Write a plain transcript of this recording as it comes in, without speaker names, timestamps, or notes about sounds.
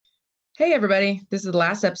Hey, everybody. This is the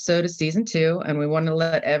last episode of season 2, and we want to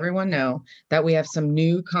let everyone know that we have some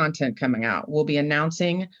new content coming out. We'll be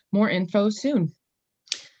announcing more info soon.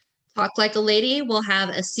 Talk Like a Lady will have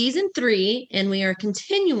a season 3, and we are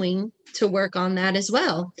continuing to work on that as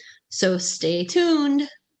well. So stay tuned.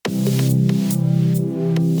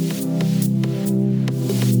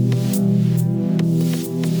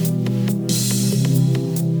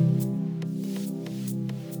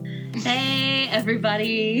 Hey,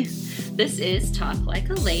 everybody. This is Talk Like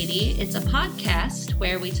a Lady. It's a podcast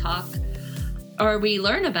where we talk or we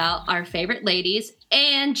learn about our favorite ladies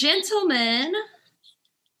and gentlemen.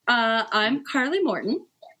 I'm Carly Morton.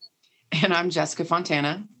 And I'm Jessica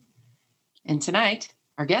Fontana. And tonight,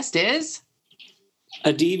 our guest is...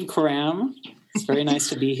 Adib Karam. It's very nice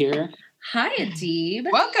to be here. Hi,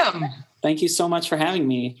 Adib. Welcome. Thank you so much for having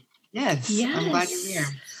me. Yes. I'm glad you're here.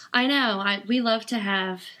 I know. We love to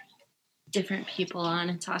have different people on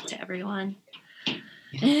and talk to everyone.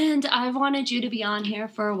 Yeah. And I've wanted you to be on here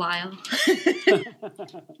for a while.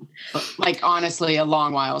 Like, honestly, a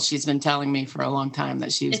long while. She's been telling me for a long time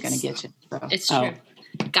that she was going to get you. So. It's true.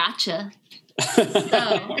 Gotcha.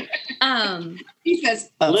 So, he says,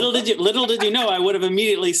 little did you know I would have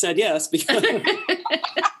immediately said yes. Because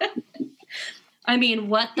I mean,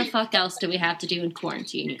 what the fuck else do we have to do in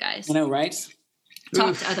quarantine, you guys? I know, right?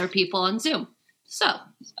 Talk to other people on Zoom. So,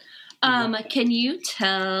 can you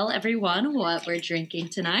tell everyone what we're drinking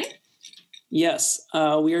tonight? Yes,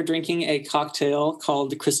 we are drinking a cocktail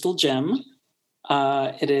called Crystal Gem.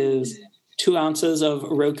 It is 2 ounces of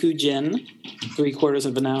Roku gin, 3/4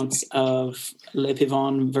 of an ounce of Le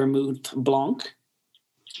Pivot Vermouth Blanc,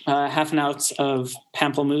 half an ounce of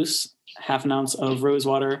pamplemousse, half an ounce of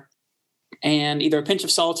rosewater, and either a pinch of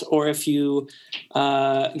salt, or if you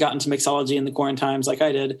got into mixology in the quarantine times like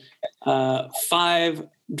I did, 5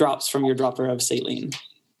 drops from your dropper of saline.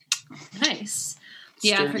 Nice.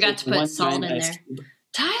 Yeah, I forgot to put salt in there.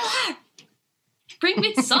 Tyler, bring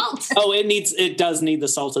me salt. Oh, it does need the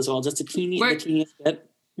salt as well, just the teeniest bit.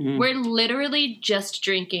 Mm-hmm. We're literally just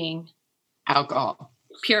drinking alcohol,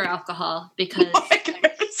 pure alcohol,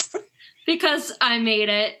 because I made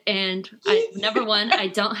it, and number one, I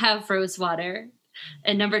don't have rose water,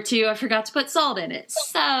 and number 2, I forgot to put salt in it.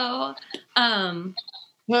 So,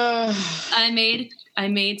 I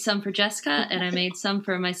made some for Jessica, and I made some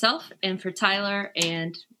for myself and for Tyler,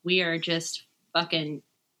 and we are just fucking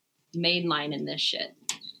mainlining this shit.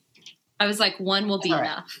 I was like, one will be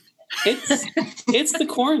enough. It's the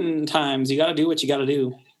quarantine times. You got to do what you got to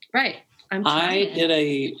do. Right. I did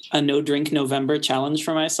a no drink November challenge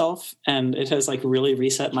for myself, and it has like really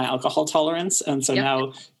reset my alcohol tolerance. And so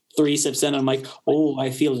now 3 sips in, I'm like, oh, I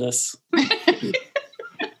feel this.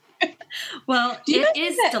 Well, it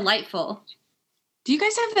is delightful. Do you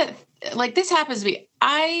guys have that? Like, this happens to me.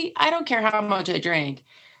 I don't care how much I drink.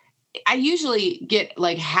 I usually get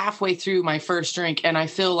like halfway through my first drink and I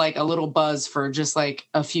feel like a little buzz for just like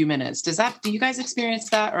a few minutes. Do you guys experience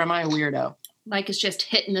that, or am I a weirdo? Like, it's just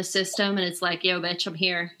hitting the system and it's like, yo, bitch, I'm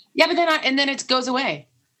here. Yeah, but then it goes away.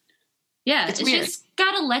 Yeah, it's just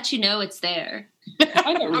gotta let you know it's there. I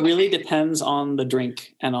think it really depends on the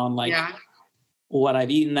drink and on what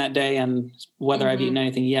I've eaten that day and whether I've eaten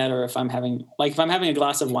anything yet, or if I'm having a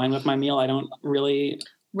glass of wine with my meal, I don't really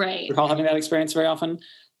recall having that experience very often.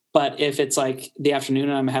 But if it's like the afternoon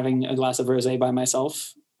and I'm having a glass of rosé by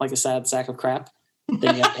myself, like a sad sack of crap,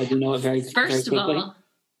 then yeah, I do know it very, very quickly.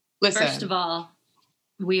 First of all,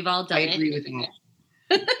 we've all done it. I agree with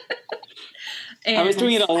that. I was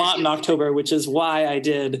doing it a lot in October, which is why I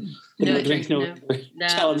did the No Drink November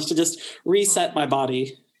challenge, to just reset my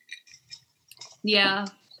body. Yeah.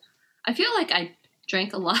 I feel like I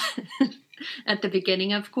drank a lot at the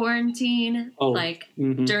beginning of quarantine,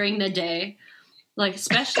 during the day. Like,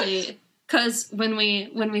 especially because when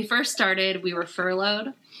we first started, we were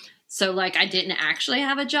furloughed. So, like, I didn't actually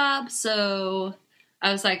have a job. So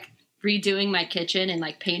I was, like, redoing my kitchen and,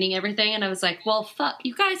 like, painting everything. And I was like, well, fuck,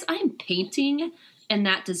 you guys, I'm painting, and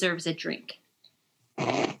that deserves a drink.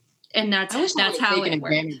 And that's how it worked.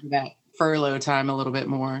 Advantage of that furlough time a little bit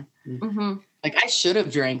more. Mm-hmm. Like, I should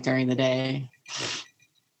have drank during the day.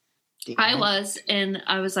 I was, and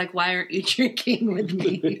I was like, why aren't you drinking with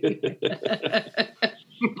me?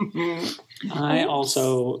 I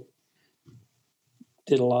also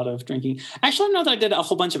did a lot of drinking. Actually, I don't know that I did a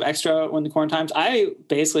whole bunch of extra when the quarantine times. I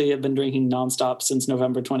basically have been drinking nonstop since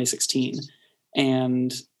November 2016.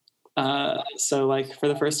 And so, like, for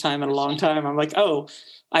the first time in a long time, I'm like, oh,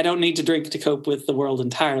 I don't need to drink to cope with the world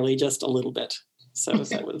entirely, just a little bit. So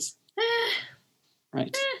that was...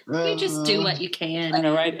 Right. You just do what you can. I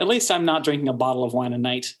know, right? At least I'm not drinking a bottle of wine a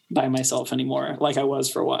night by myself anymore, like I was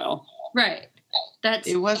for a while. Right.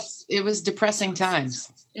 It was depressing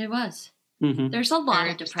times. It was. Mm-hmm. There's a lot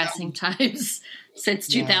of depressing times since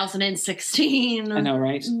 2016. I know,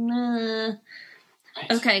 right?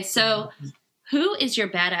 Okay, so who is your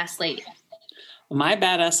badass lady? My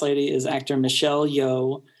badass lady is actor Michelle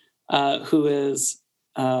Yeoh, who is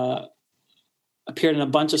appeared in a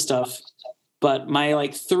bunch of stuff. But my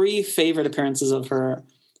 3 favorite appearances of her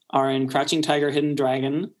are in Crouching Tiger, Hidden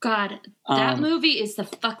Dragon. God, that movie is the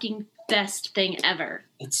fucking best thing ever.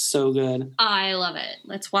 It's so good. I love it.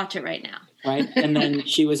 Let's watch it right now. Right? And then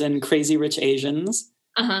she was in Crazy Rich Asians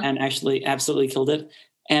and actually absolutely killed it.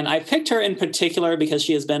 And I picked her in particular because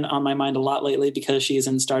she has been on my mind a lot lately because she's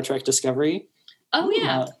in Star Trek Discovery. Oh,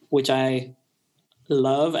 yeah. Which I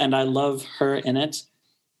love, and I love her in it.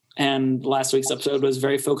 And last week's episode was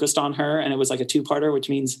very focused on her, and it was like a 2-parter, which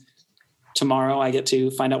means tomorrow I get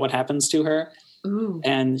to find out what happens to her. Ooh.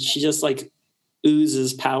 And she just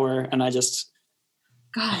oozes power, and I just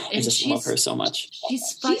love her so much.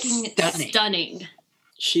 She's fucking stunning.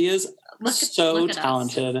 She is so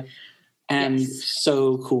talented and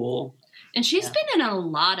so cool. And she's been in a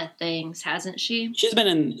lot of things, hasn't she? She's been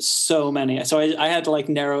in so many. So I had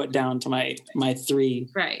to narrow it down to my 3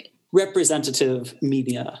 representative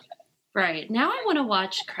media. Right. Now I want to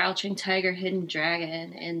watch Crouching Tiger, Hidden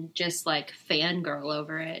Dragon and just fangirl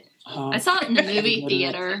over it. I saw it in the movie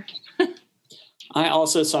theater. I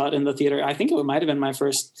also saw it in the theater. I think it might have been my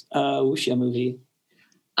first wuxia movie.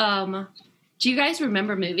 Do you guys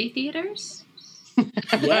remember movie theaters?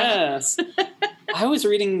 Yes. I was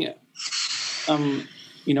reading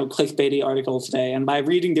clickbaity article today, and by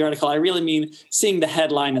reading the article I really mean seeing the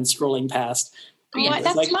headline and scrolling past.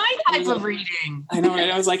 That's my type of reading. I know,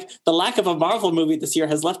 right? I was like, the lack of a Marvel movie this year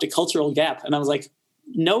has left a cultural gap. And I was like,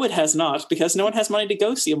 no, it has not, because no one has money to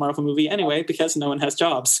go see a Marvel movie anyway, because no one has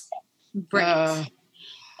jobs. Right.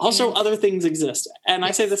 Also, other things exist. And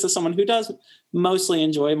I say this as someone who does mostly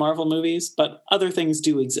enjoy Marvel movies, but other things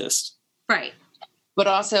do exist. Right. But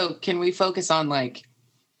also, can we focus on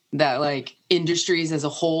that industries as a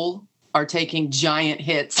whole are taking giant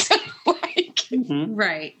hits?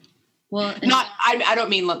 Right. Well, I don't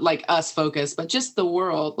mean us focus, but just the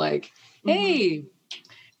world. Hey,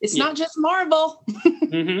 it's not just Marvel.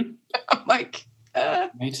 Mm-hmm. I'm right.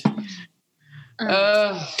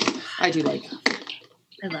 I do like.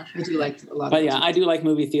 I love her. I do like a lot. But I do like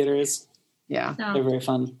movie theaters. Yeah, they're very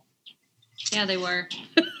fun. Yeah, they were.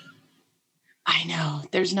 I know.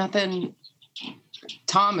 There's nothing.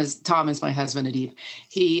 Tom is my husband, Adib.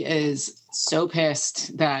 He is so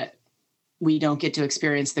pissed that we don't get to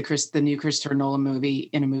experience the new Christopher Nolan movie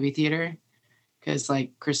in a movie theater, because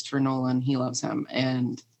Christopher Nolan, he loves him,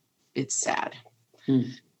 and it's sad.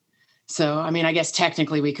 So, I guess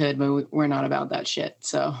technically we could, but we're not about that shit.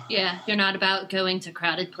 So yeah, you're not about going to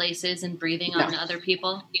crowded places and breathing on other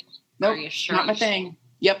people. Nope, not my thing.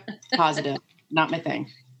 Yep, positive, not my thing.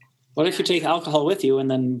 What if you take alcohol with you and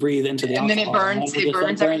then breathe into the alcohol? And then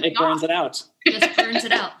it burns it out. Just burns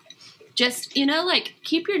it out. Just,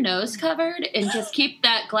 keep your nose covered and just keep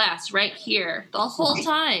that glass right here the whole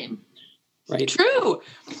time. Right. True.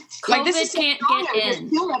 COVID can't get in.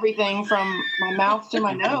 Just everything from my mouth to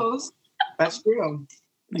my nose. That's true.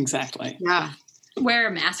 Exactly. Yeah. Wear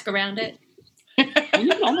a mask around it. You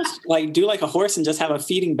can almost do like a horse and just have a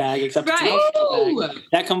feeding bag, except it's bag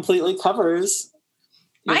that completely covers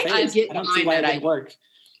your face. I don't see why that would work.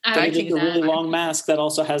 I just a really long mask that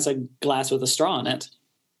also has a glass with a straw in it.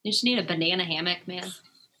 You just need a banana hammock, man.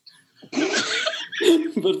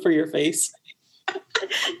 But for your face.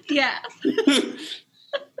 Yeah.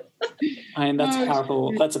 That's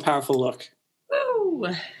powerful. That's a powerful look. Woo.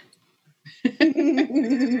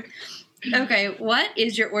 Okay, what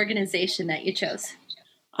is your organization that you chose?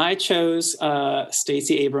 I chose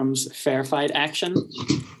Stacey Abrams' Fair Fight Action.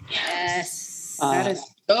 Yes. That is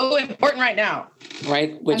so important right now.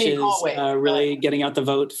 Right, which is really getting out the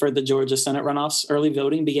vote for the Georgia Senate runoffs. Early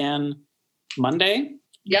voting began Monday.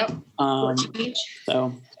 Yep.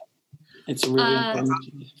 So it's really important.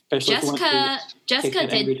 Especially Jessica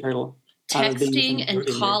did texting and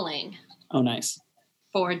calling. Oh, nice.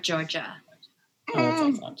 For Georgia. Oh, that's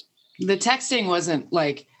excellent. The texting wasn't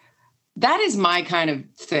that is my kind of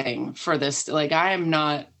thing for this. I am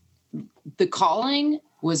not, the calling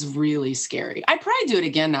was really scary. I'd probably do it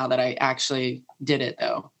again now that I actually did it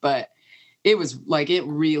though, but it was it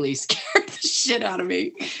really scared the shit out of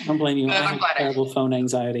me. I don't blame you. I have terrible phone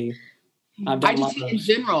anxiety. I just in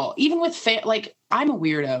general, even with I'm a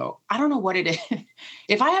weirdo. I don't know what it is.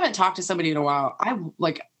 If I haven't talked to somebody in a while, I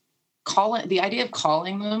the idea of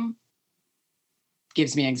calling them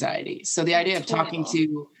gives me anxiety. So the idea of talking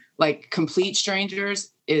to like complete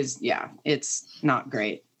strangers it's not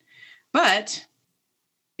great, but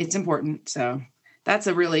it's important. So that's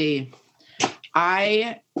a really,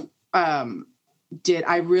 I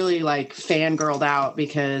really like fangirled out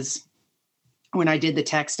because when I did the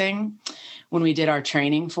texting, when we did our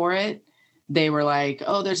training for it, they were like,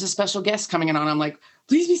 oh, there's a special guest coming in on. I'm like,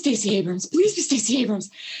 please be Stacey Abrams. Please be Stacey Abrams.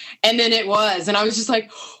 And then it was, and I was just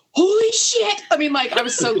like, holy shit. I mean, like, I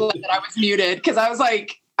was so glad that I was muted because I was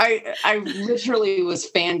like, I literally was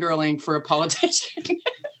fangirling for a politician.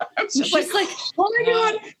 I was just like, oh my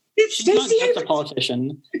God, it's she's Stacey not just a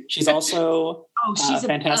politician. She's also she's a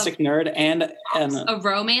fantastic nerd and a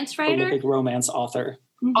romance writer, prolific romance author.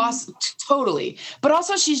 Awesome, totally. But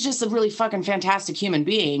also she's just a really fucking fantastic human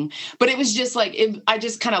being. But it was just like, I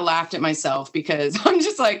just kind of laughed at myself because I'm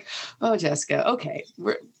just like, oh, Jessica, okay,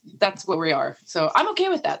 that's what we are. So I'm okay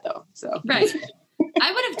with that though. So right.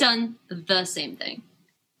 I would have done the same thing.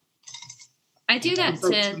 I do that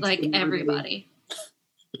to like everybody.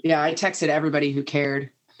 Yeah, I texted everybody who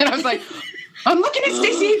cared. And I was like, I'm looking at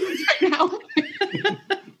Stacey Abrams right now.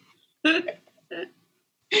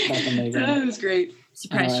 That's amazing. That was great.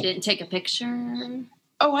 Surprised you didn't take a picture.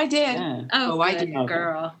 Oh, I did. Yeah. Oh, I good, did.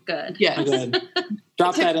 girl. Good. Yeah. Good.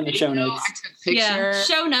 Drop that in the show notes. I took a picture. Yeah.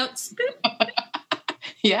 Show notes.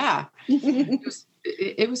 Yeah.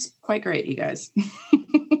 It was quite great, you guys.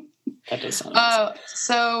 That does sound nice.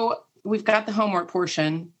 So we've got the homework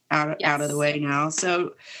portion out of the way now.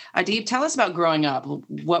 So, Adib, tell us about growing up.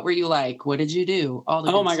 What were you like? What did you do?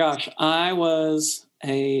 Oh my gosh. I was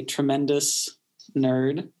a tremendous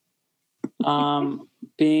nerd.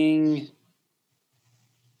 Being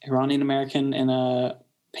Iranian American in a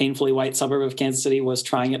painfully white suburb of Kansas City was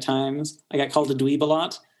trying at times. I got called a dweeb a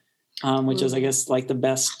lot, which is, I guess, like the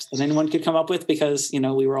best that anyone could come up with because,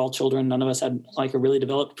 we were all children. None of us had like a really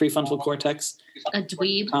developed prefrontal cortex. A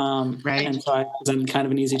dweeb. Right. And so I was kind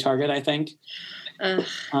of an easy target, I think. But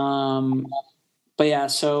yeah,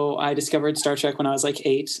 so I discovered Star Trek when I was like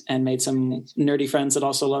 8 and made some nerdy friends that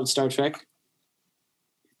also loved Star Trek.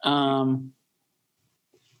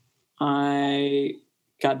 I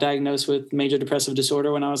got diagnosed with major depressive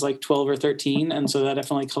disorder when I was like 12 or 13. And so that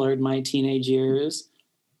definitely colored my teenage years.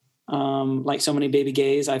 Like so many baby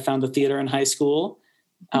gays, I found the theater in high school,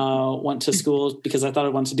 went to school because I thought I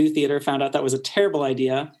wanted to do theater, found out that was a terrible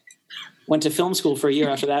idea, went to film school for a year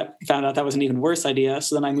after that, found out that was an even worse idea.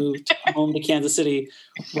 So then I moved home to Kansas City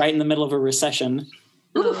right in the middle of a recession,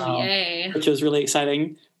 yay. which was really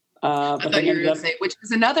exciting. But then ended up, which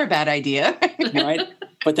was another bad idea. right?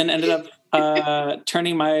 But then ended up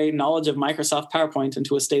turning my knowledge of Microsoft PowerPoint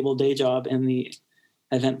into a stable day job in the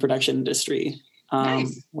event production industry,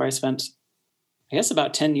 Nice. where I spent, I guess,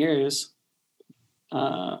 about 10 years.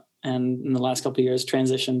 And in the last couple of years,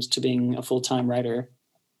 transitioned to being a full-time writer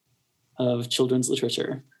of children's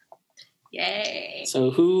literature. Yay.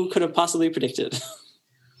 So who could have possibly predicted?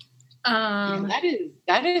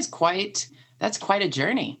 That's quite a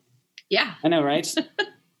journey. Yeah. I know, right?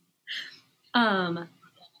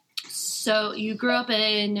 So you grew up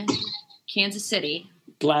in Kansas City.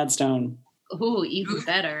 Gladstone. Ooh, even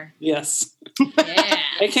better. Yes. Yeah.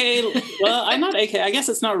 AKA, well, I'm not AKA. I guess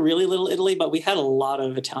it's not really Little Italy, but we had a lot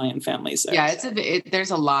of Italian families there. Yeah,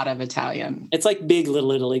 there's a lot of Italian. It's like big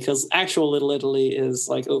Little Italy because actual Little Italy is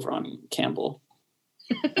like over on Campbell,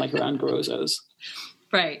 like around Grozzo's.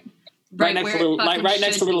 Right. Right next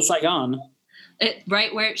to Little Saigon.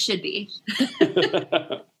 Right where it should be.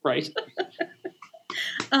 Right.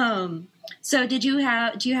 So do you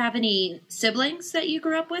have any siblings that you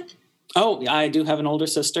grew up with? Oh, I do have an older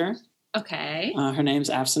sister. Okay. Her name's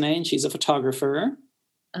Afsane, and she's a photographer.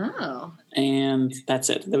 Oh. And that's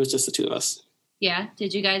it. There was just the two of us. Yeah.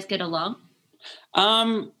 Did you guys get along?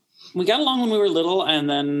 We got along when we were little and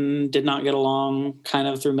then did not get along kind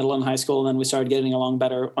of through middle and high school. And then we started getting along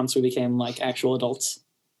better once we became like actual adults.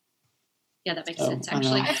 Yeah, that makes sense.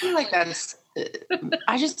 Actually, I feel like that's,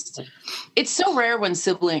 it's so rare when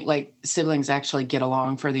siblings actually get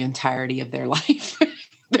along for the entirety of their life.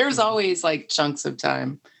 There's always like chunks of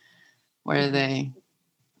time where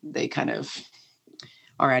they kind of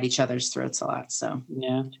are at each other's throats a lot. So,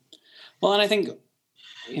 yeah. Well, and I think,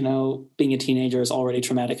 being a teenager is already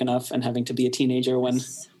traumatic enough, and having to be a teenager when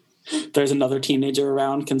there's another teenager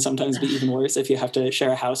around can sometimes be even worse if you have to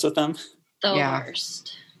share a house with them. The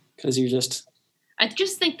worst. Because I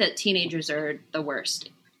just think that teenagers are the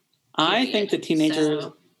worst. I think that teenagers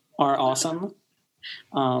are awesome.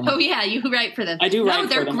 You write for them. I do write for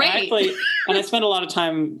them. They're great. And I spent a lot of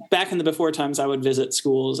time back in the before times. I would visit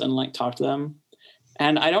schools and like talk to them.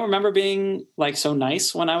 And I don't remember being like so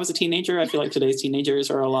nice when I was a teenager. I feel like today's teenagers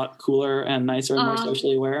are a lot cooler and nicer and more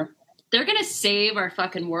socially aware. They're going to save our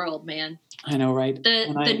fucking world, man. I know, right?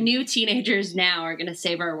 The new teenagers now are going to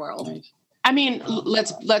save our world. Right. I mean,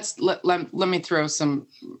 let me throw some.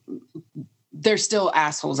 There's still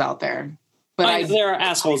assholes out there, but there are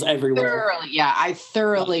assholes everywhere. I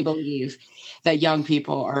thoroughly believe that young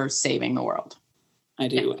people are saving the world. I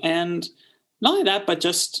do, and not only that, but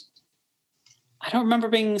just I don't remember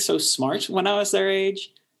being so smart when I was their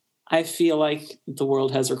age. I feel like the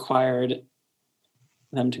world has required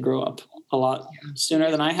them to grow up a lot sooner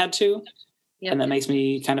than I had to, and that makes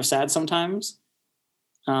me kind of sad sometimes.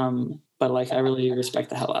 But like, I really respect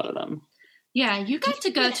the hell out of them. Yeah, you got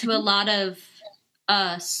to go to a lot of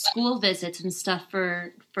school visits and stuff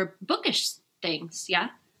for bookish things. Yeah,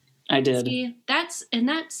 I did. See, that's I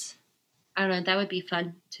don't know. That would be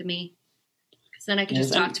fun to me. Because then I could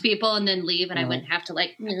just talk to people and then leave, and I wouldn't have to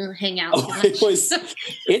like hang out.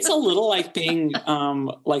 It's a little like being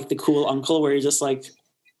like the cool uncle where you just like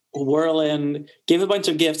whirl in, give a bunch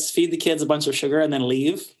of gifts, feed the kids a bunch of sugar, and then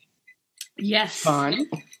leave. Yes, fun.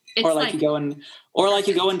 Or like you go and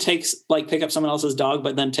pick up someone else's dog,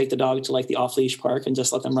 but then take the dog to like the off leash park and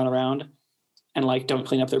just let them run around and like don't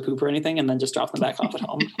clean up their poop or anything, and then just drop them back off at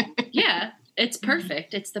home. Yeah, it's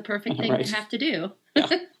perfect. It's the perfect thing to have to do. Yeah.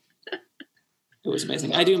 It was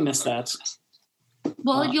amazing. I do miss that.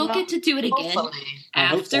 Well, you'll get to do it again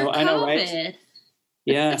after COVID. I know, right?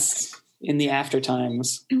 Yes, in the after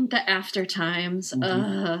times. The after times.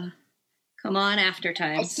 Mm-hmm. Come on, after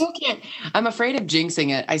times. I still can't. I'm afraid of jinxing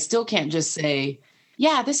it. I still can't just say,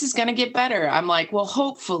 "Yeah, this is going to get better." I'm like, "Well,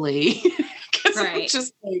 hopefully," because right. I'm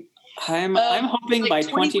just like, I'm hoping by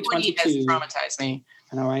 2022 has traumatized me.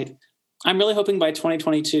 I know, right? I'm really hoping by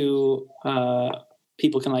 2022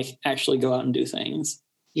 people can like actually go out and do things.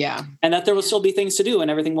 Yeah, and that there will still be things to do, and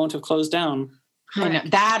everything won't have closed down. I know.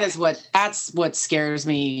 That's what scares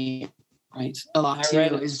me. Right. A lot too.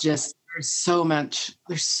 Is just. There's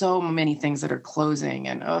so many things that are closing,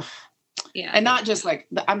 and and not just like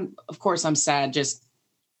I'm sad just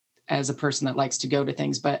as a person that likes to go to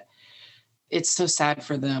things, but it's so sad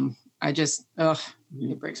for them. I just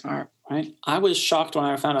it breaks my heart. Right. I was shocked when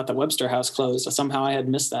I found out that Webster House closed. Somehow I had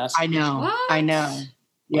missed that. I know. What? I know.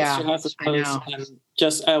 Webster House is closed. I know. And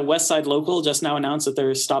just West Side Local just now announced that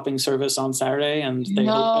they're stopping service on Saturday, and they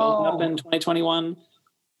hope to open up in 2021.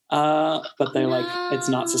 But they're like, it's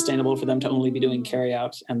not sustainable for them to only be doing carry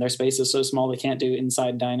out, and their space is so small they can't do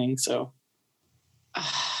inside dining. So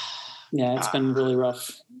yeah, it's been really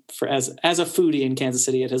rough for as a foodie in Kansas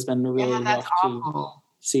City. It has been really rough to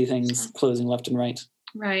see things closing left and right.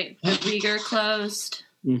 Right. Rieger closed.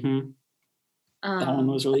 Mm-hmm. That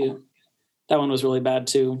one was really bad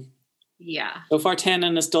too. Yeah. So far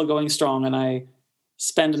Tannen is still going strong, and I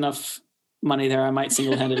spend enough money there, I might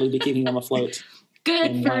single-handedly be keeping them afloat.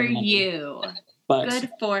 Good for you. But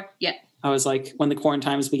good for you. I was like, when the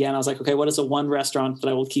quarantines began, I was like, okay, what is the one restaurant that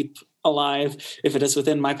I will keep alive if it is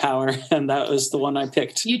within my power? And that was the one I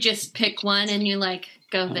picked. You just pick one and you like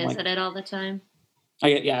go visit it all the time?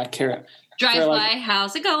 Carrot. Drive by,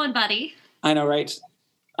 how's it going, buddy? I know, right?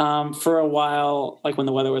 For a while, like when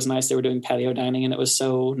the weather was nice, they were doing patio dining, and it was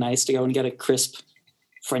so nice to go and get a crisp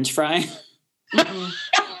French fry.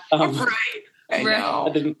 Mm-hmm. Right. I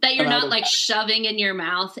know. That you're not like shoving in your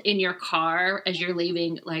mouth in your car as you're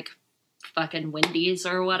leaving like fucking Wendy's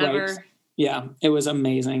or whatever. Right. Yeah, it was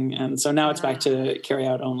amazing. And so now it's back to carry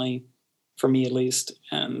out only for me at least.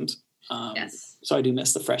 And so I do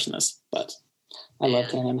miss the freshness, but I love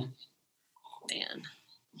Tannen. Man.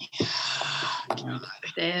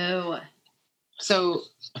 Ew. So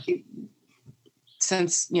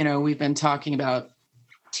since, we've been talking about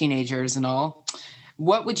teenagers and all,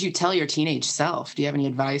 what would you tell your teenage self? Do you have any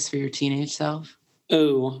advice for your teenage self?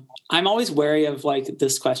 Oh, I'm always wary of like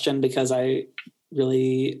this question because I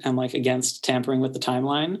really am like against tampering with the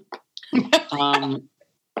timeline.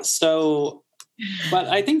 But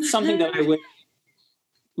I think something that I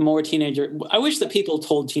wish that people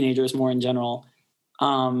told teenagers more in general,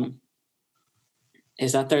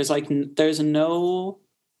 is that there's no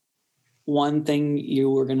one thing you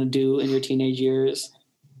were going to do in your teenage years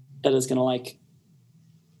that is going to like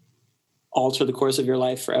alter the course of your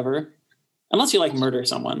life forever, unless you like murder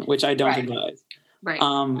someone, which I don't think does. Right.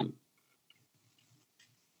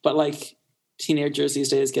 But like teenagers these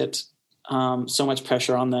days get so much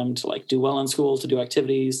pressure on them to like do well in school, to do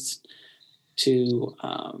activities, to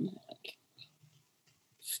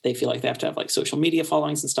they feel like they have to have like social media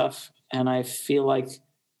followings and stuff. And I feel like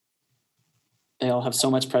they all have so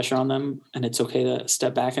much pressure on them, and it's okay to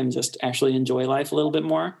step back and just actually enjoy life a little bit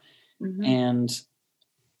more. Mm-hmm. And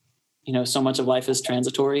so much of life is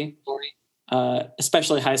transitory,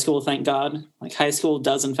 especially high school, thank God. Like high school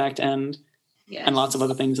does in fact end, and lots of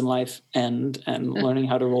other things in life end, and learning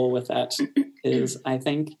how to roll with that is, I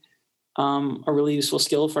think, a really useful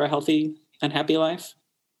skill for a healthy and happy life.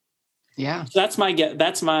 Yeah. So that's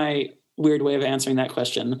my weird way of answering that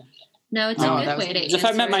question. No, it's a good way to answer. If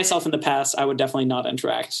I met myself in the past, I would definitely not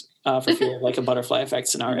interact for fear of like a butterfly effect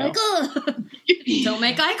scenario. Like, don't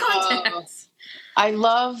make eye contact. I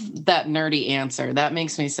love that nerdy answer. That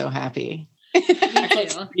makes me so happy.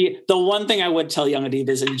 The one thing I would tell young Adib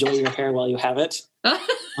is enjoy your hair while you have it.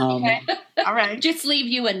 Okay. All right. Just leave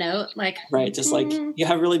you a note. Right. Just like, you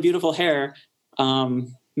have really beautiful hair.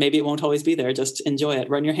 Maybe it won't always be there. Just enjoy it.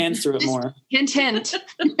 Run your hands through it more. Hint.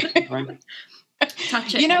 Right.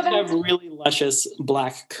 Touch it. I have really luscious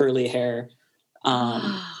black curly hair.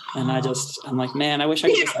 And I'm like, man, I wish I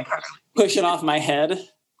could just push it off my head.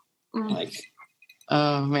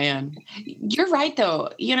 Oh man, you're right though.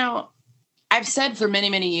 I've said for many,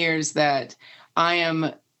 many years that I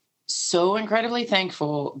am so incredibly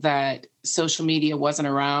thankful that social media wasn't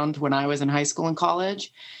around when I was in high school and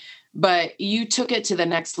college, but you took it to the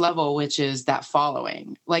next level, which is that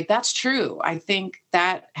following. Like, that's true. I think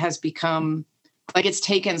that has become it's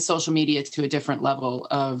taken social media to a different level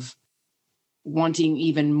of wanting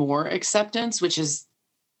even more acceptance, which is,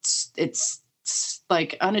 it's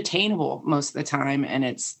like unattainable most of the time. And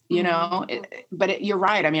it's, you're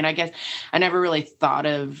right. I mean, I guess I never really thought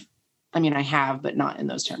of, I have, but not in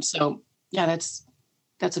those terms. So yeah, that's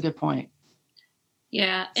a good point.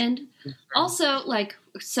 Yeah. And also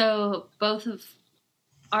so both of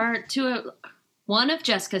one of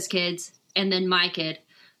Jessica's kids and then my kid,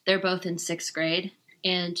 they're both in 6th grade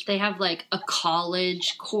and they have like a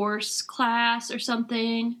college course class or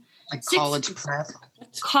something. Like college prep.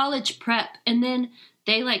 College prep. And then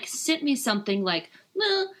they sent me something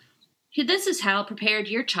no, this is how prepared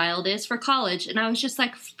your child is for college. And I was just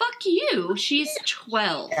like, fuck you. She's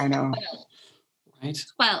 12. I know. Right.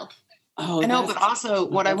 12. Oh, I know, but also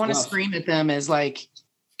what I want to scream at them is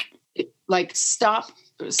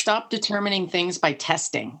stop determining things by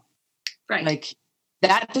testing. Right.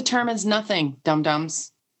 That determines nothing,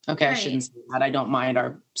 dum-dums. Okay, right. I shouldn't say that. I don't mind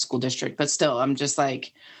our school district, but still, I'm just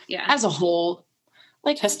as a whole,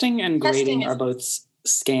 testing and grading are both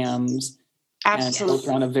scams. Absolutely. And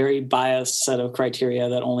built on a very biased set of criteria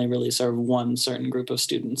that only really serve one certain group of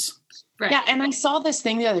students. Right. Yeah, and I saw this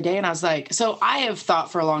thing the other day, and I was like, so I have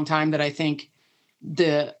thought for a long time that I think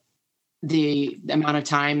the amount of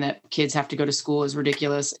time that kids have to go to school is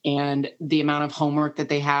ridiculous, and the amount of homework that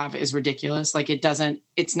they have is ridiculous.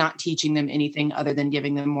 It's not teaching them anything other than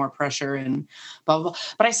giving them more pressure and blah, blah, blah.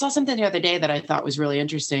 But I saw something the other day that I thought was really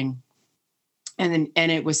interesting. And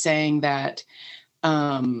it was saying that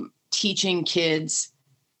teaching kids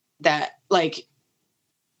that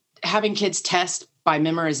having kids test by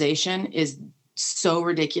memorization is so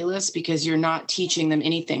ridiculous, because you're not teaching them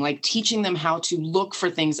anything. Teaching them how to look for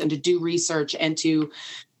things and to do research and to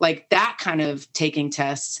that kind of taking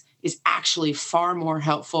tests is actually far more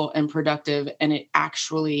helpful and productive. And it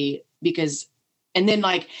actually, and then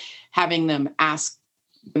having them ask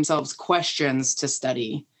themselves questions to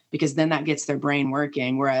study, because then that gets their brain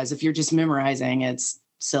working. Whereas if you're just memorizing, it's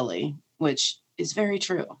silly, which is very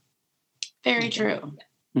true. Very true.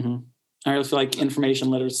 Mm-hmm. I really feel like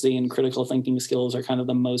information literacy and critical thinking skills are kind of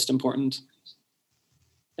the most important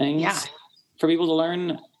things for people to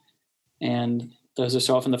learn. And those are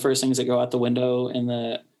so often the first things that go out the window in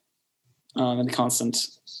the constant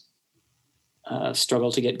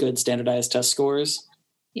struggle to get good standardized test scores.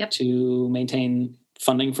 Yep. To maintain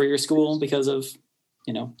funding for your school because of,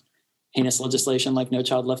 heinous legislation like No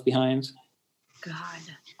Child Left Behind. God.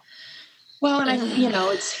 Well, and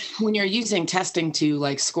it's when you're using testing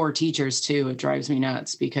to score teachers too, it drives me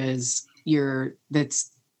nuts, because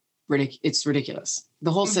it's ridiculous.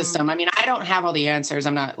 The whole system. I mean, I don't have all the answers.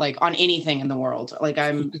 I'm not on anything in the world. I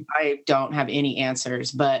don't have any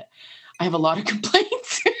answers, but I have a lot of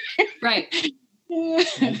complaints. Right.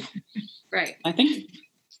 Right. I think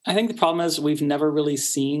the problem is we've never really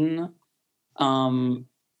seen an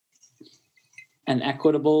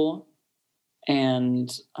equitable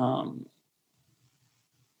and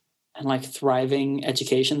thriving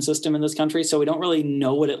education system in this country. So we don't really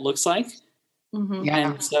know what it looks like. Mm-hmm. Yeah.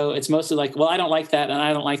 And so it's mostly well, I don't like that, and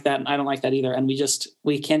I don't like that, and I don't like that either. And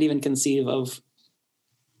we can't even conceive of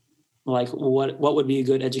what would be a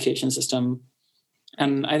good education system.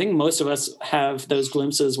 And I think most of us have those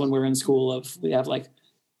glimpses when we're in school we have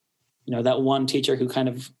that one teacher who kind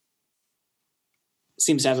of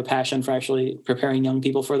seems to have a passion for actually preparing young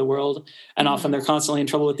people for the world. And often they're constantly in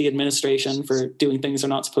trouble with the administration for doing things they're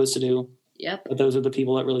not supposed to do. Yep. But those are the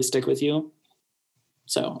people that really stick with you.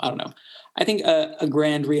 So I don't know. I think a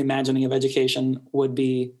grand reimagining of education would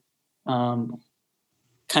be kind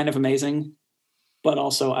of amazing, but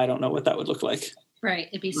also I don't know what that would look like. Right.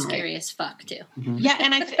 It'd be scary as fuck too. Mm-hmm. Yeah.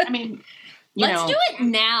 And I mean, let's do it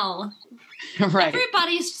now. Right.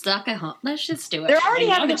 Everybody's stuck at home. Let's just do it. They're already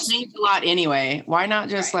having to change a lot anyway. Why not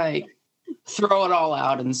just throw it all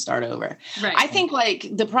out and start over? Right. I think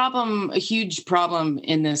a huge problem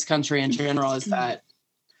in this country in general is that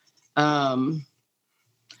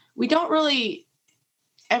we don't really,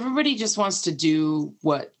 everybody just wants to do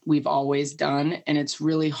what we've always done. And it's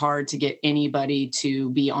really hard to get anybody to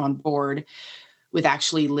be on board with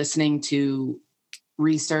actually listening to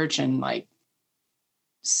research and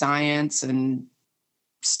science and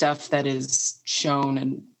stuff that is shown,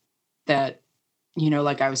 and that,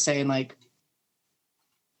 like I was saying,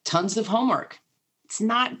 tons of homework. It's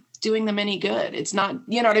not doing them any good. It's not,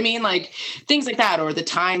 you know what I mean? Things like that, or the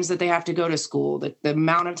times that they have to go to school, the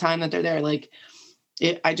amount of time that they're there.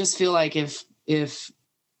 I just feel like if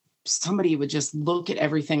somebody would just look at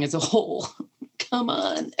everything as a whole, come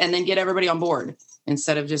on, and then get everybody on board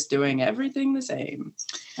instead of just doing everything the same.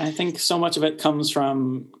 I think so much of it comes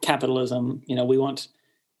from capitalism. We want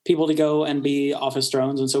people to go and be office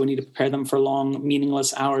drones, and so we need to prepare them for long,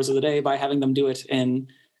 meaningless hours of the day by having them do it in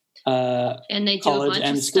and they do college a bunch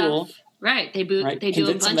and of school. Stuff. Right. They do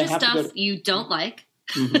a bunch of stuff you don't like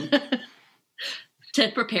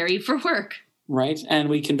to prepare you for work. Right. And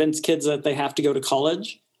we convince kids that they have to go to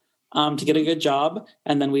college to get a good job,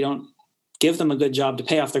 and then we don't give them a good job to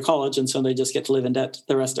pay off their college, and so they just get to live in debt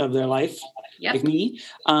the rest of their life, like me.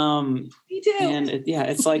 Me too. And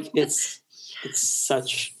it's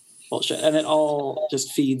such bullshit, and it all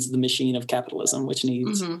just feeds the machine of capitalism, which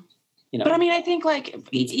needs, But I mean, I think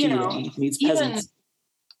needs peasants.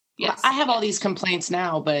 Yes. I have all these complaints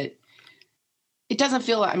now, but it doesn't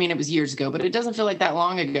feel. I mean, it was years ago, but it doesn't feel like that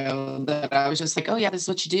long ago that I was just like, oh yeah, this is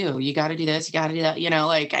what you do. You got to do this. You got to do that.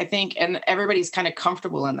 I think, and everybody's kind of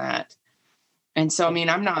comfortable in that. And so, I mean,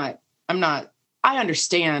 I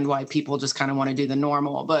understand why people just kind of want to do the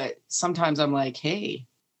normal, but sometimes I'm like, hey,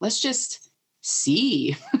 let's just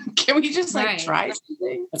see. Can we just try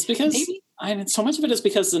something? That's because so much of it is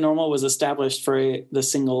because the normal was established for the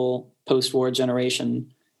single post-war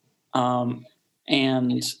generation. And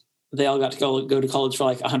they all got to go to college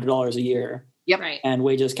for $100 a year. Yep. Right. And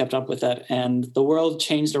wages kept up with that. And the world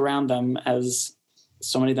changed around them as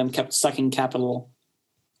so many of them kept sucking capital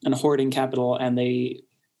and hoarding capital, and they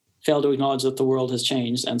failed to acknowledge that the world has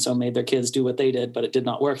changed, and so made their kids do what they did, but it did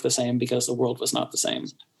not work the same because the world was not the same.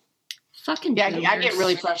 Fucking boomers. I get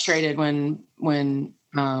really frustrated when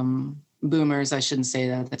boomers, I shouldn't say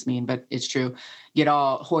that, that's mean, but it's true, get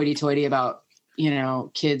all hoity-toity about,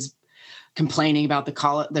 kids complaining about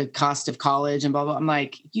the cost of college and blah, blah. I'm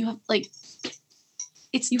like, you have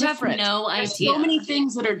it's different. Have no idea. There's so many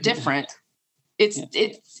things that are different.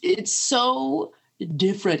 It's so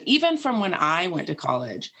different, even from when I went to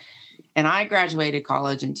college, and I graduated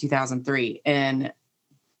college in 2003, and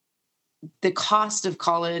the cost of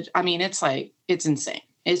college, I mean, it's insane.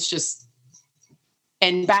 It's just,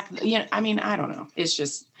 and back, I mean, I don't know. It's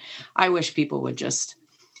just, I wish people would just,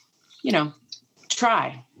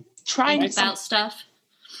 try about stuff.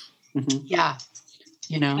 Mm-hmm. Yeah.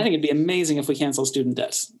 I think it'd be amazing if we cancel student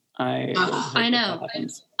debts. I know.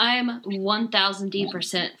 I'm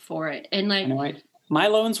 1,000% for it. And I know, right? My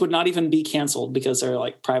loans would not even be canceled because they're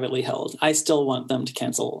privately held. I still want them to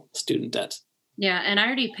cancel student debt. Yeah, and I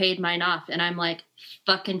already paid mine off, and I'm like,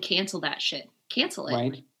 fucking cancel that shit. Cancel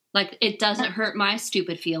it. Right. It doesn't hurt my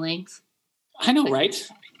stupid feelings. I know, right?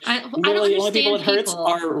 I don't the only understand people it hurts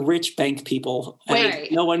are rich bank people.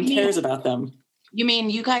 Wait, no one cares about them. You mean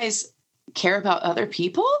you guys care about other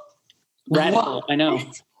people? Radical, Wow. I know.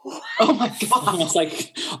 Oh my God.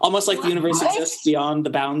 Almost like the universe exists beyond the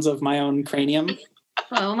bounds of my own cranium.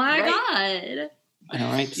 Oh my God. I know,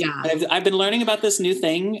 right? Yeah. I've been learning about this new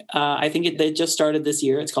thing. I think they just started this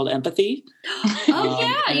year. It's called empathy. Oh,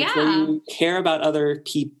 yeah. It's where you care about other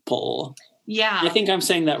people. Yeah. I think I'm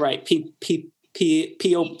saying that right. People.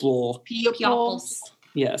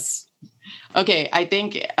 Yes. Okay, I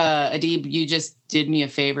think, Adib, you just did me a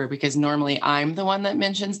favor, because normally I'm the one that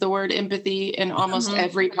mentions the word empathy in almost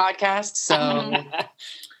every podcast. So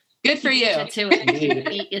good for you.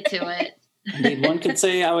 Beat you to it. Indeed, one could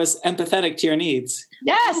say I was empathetic to your needs.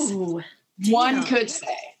 Yes. Ooh, one could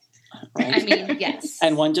say. Right? I mean, yes.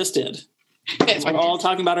 And one just did. We're all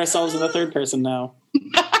talking about ourselves in the third person now.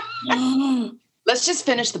 Let's just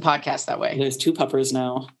finish the podcast that way. There's 2 puppers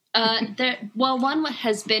now. One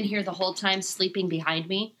has been here the whole time, sleeping behind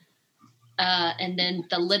me, and then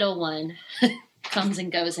the little one comes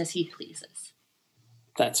and goes as he pleases.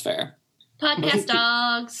 That's fair. Podcast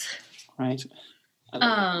dogs. Right.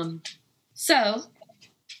 So,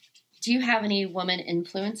 do you have any woman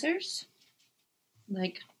influencers?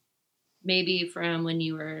 Like, maybe from when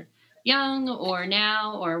you were young or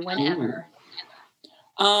now or whenever?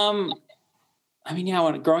 I mean,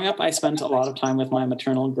 yeah, growing up, I spent a lot of time with my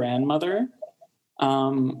maternal grandmother,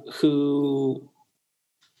 who,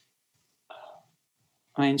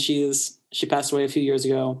 I mean, she passed away a few years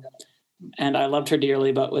ago, and I loved her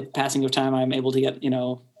dearly, but with passing of time, I'm able to get,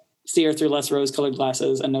 see her through less rose-colored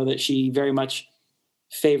glasses and know that she very much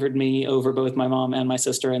favored me over both my mom and my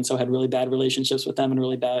sister, and so had really bad relationships with them and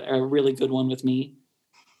a really good one with me.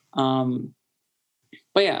 But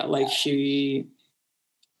yeah, I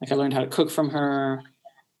learned how to cook from her.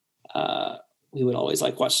 We would always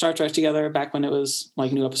watch Star Trek together back when it was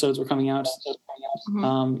new episodes were coming out.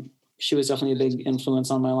 Mm-hmm. She was definitely a big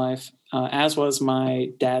influence on my life, as was my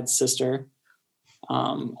dad's sister,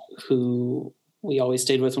 who we always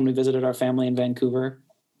stayed with when we visited our family in Vancouver.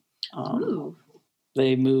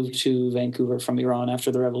 They moved to Vancouver from Iran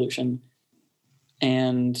after the revolution.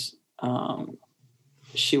 And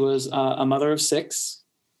she was a mother of 6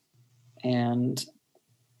 and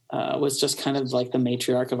was just kind of like the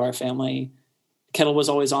matriarch of our family. Kettle was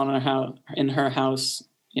always on in her house.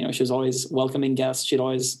 She was always welcoming guests. She'd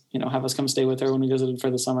always, have us come stay with her when we visited for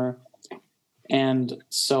the summer. And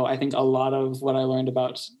so I think a lot of what I learned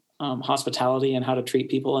about hospitality and how to treat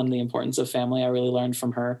people and the importance of family, I really learned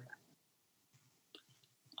from her.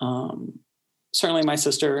 Certainly my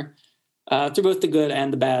sister, through both the good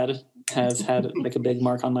and the bad, has had a big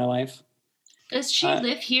mark on my life. Does she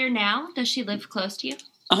live here now? Does she live close to you?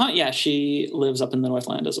 Yeah, she lives up in the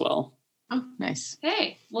Northland as well. Oh, nice.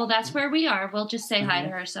 Hey, well, that's where we are. We'll just say hi to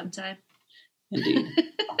her sometime. Indeed.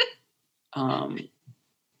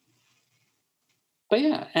 But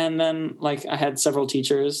yeah, and then I had several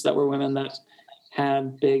teachers that were women that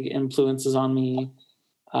had big influences on me.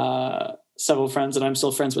 Several friends that I'm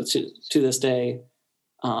still friends with to this day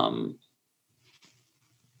are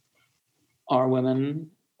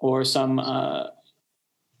women, or some,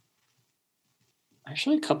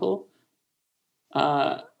 actually a couple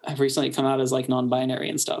have recently come out as non-binary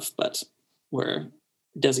and stuff, but were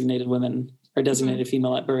designated women or designated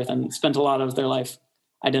female at birth and spent a lot of their life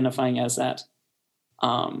identifying as that.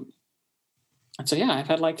 And so, yeah, I've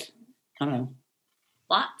had I don't know.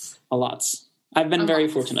 Lots. I've been very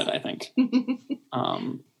fortunate, I think.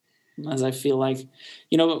 As I feel I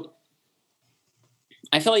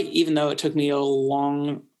feel even though it took me a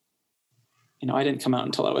long, I didn't come out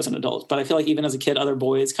until I was an adult, but I feel even as a kid, other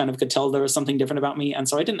boys kind of could tell there was something different about me. And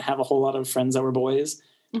so I didn't have a whole lot of friends that were boys.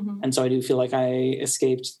 Mm-hmm. And so I do feel I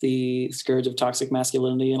escaped the scourge of toxic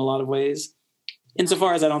masculinity in a lot of ways.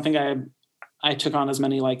 Insofar as I don't think I took on as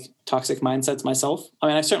many toxic mindsets myself. I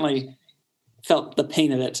mean, I certainly felt the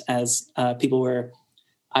pain of it as people were,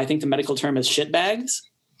 I think the medical term is shitbags.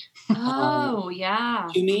 Oh, yeah.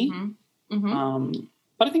 To me. Mm-hmm. Mm-hmm.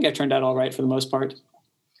 But I think I turned out all right for the most part.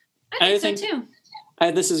 I think so too.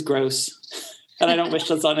 This is gross, and I don't wish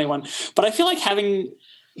this on anyone. But I feel having,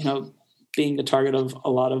 being the target of a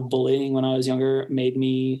lot of bullying when I was younger made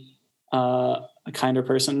me a kinder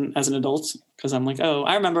person as an adult. Because I'm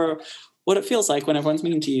I remember what it feels like when everyone's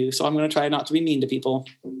mean to you. So I'm going to try not to be mean to people.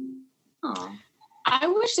 Oh, I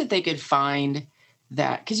wish that they could find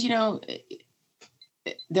that, because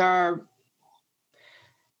there are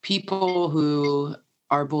people who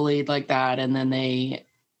are bullied like that, and then they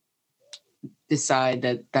decide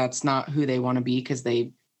that that's not who they want to be because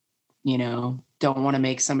they, don't want to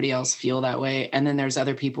make somebody else feel that way. And then there's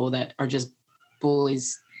other people that are just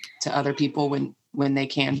bullies to other people when they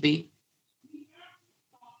can be.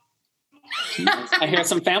 I hear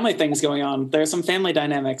some family things going on. There's some family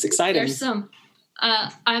dynamics. Exciting. There's some.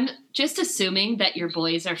 I'm just assuming that your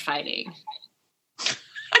boys are fighting.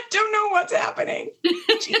 I don't know what's happening.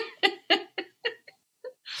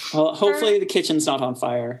 Well, hopefully the kitchen's not on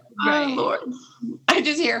fire. Right. Oh, Lord. I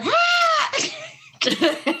just hear,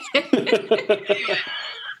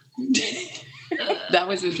 that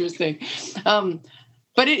was interesting. But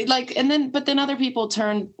then other people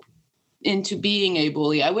turn into being a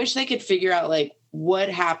bully. I wish they could figure out what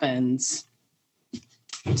happens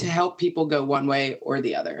to help people go one way or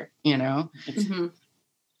the other, Mm-hmm.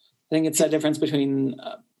 I think it's that difference between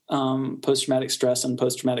post-traumatic stress and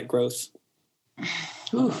post-traumatic growth.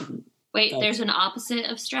 Wait, there's an opposite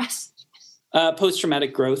of stress?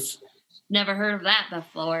 Post-traumatic growth. never heard of that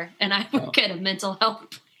before. And I work at a mental health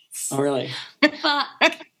place. Oh, really?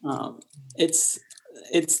 It's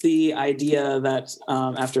the idea that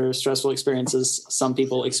after stressful experiences, some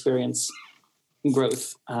people experience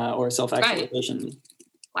growth or self-actualization. Right.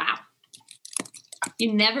 Wow.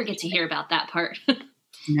 You never get to hear about that part.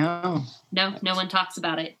 No one talks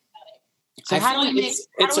about it. So how do we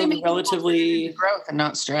make relatively growth and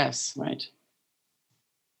not stress? Right.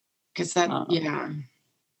 Because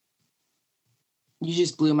you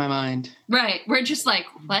just blew my mind. Right. We're just like,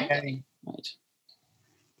 what? Okay. Right.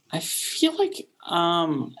 I feel like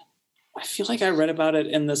I read about it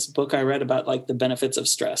in this book. I read about like the benefits of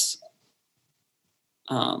stress.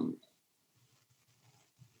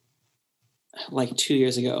 Like 2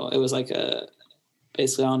 years ago, it was like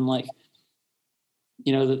basically on like,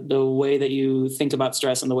 you know, the way that you think about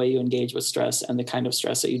stress and the way you engage with stress and the kind of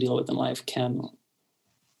stress that you deal with in life can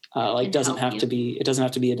doesn't have to be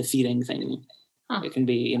a defeating thing. Huh. It can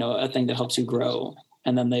be, you know, a thing that helps you grow.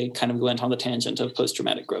 And then they kind of went on the tangent of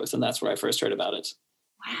post-traumatic growth. And that's where I first heard about it.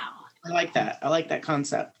 Wow. I like that. I like that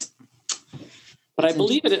concept. But I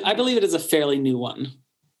believe it is a fairly new one.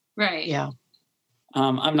 Right. Yeah.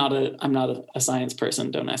 I'm not a science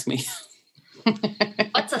person. Don't ask me.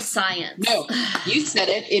 What's a science? No, you said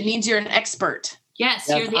it. It means you're an expert. Yes,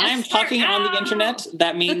 you're the I'm expert. talking on the internet.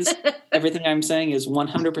 That means everything I'm saying is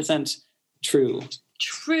 100% true.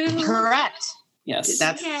 True. Correct. Yes.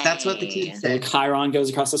 That's what the team said. Chiron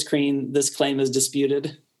goes across the screen. This claim is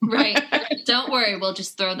disputed. Right. Don't worry. We'll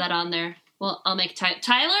just throw that on there. Well, I'll make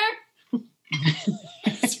Tyler.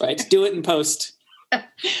 That's right. Do it in post.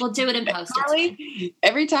 We'll do it in post. Charlie,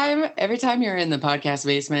 every time you're in the podcast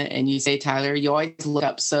basement and you say Tyler, you always look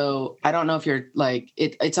up. So I don't know if you're like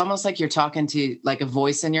it's almost like you're talking to like a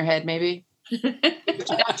voice in your head, maybe. But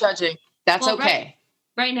you're not judging. That's okay.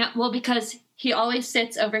 Right now, well, because he always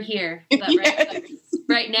sits over here. But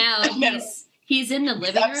right now he's in the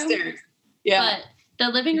living room. Yeah. But the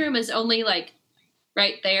living room is only like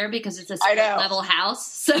right there because it's a level house.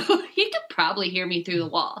 So he could probably hear me through the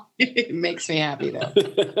wall. It makes me happy though.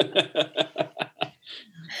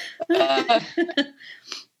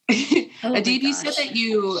 Adib, you said that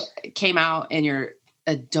you came out in your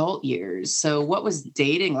adult years. So what was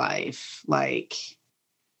dating life like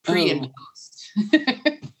pre and post?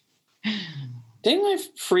 Dating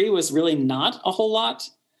life pre was really not a whole lot.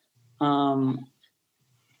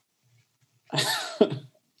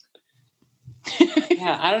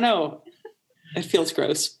 Yeah, I don't know. It feels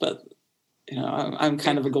gross, but you know, I'm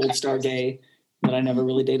kind of a gold star gay, but I never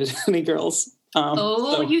really dated any girls.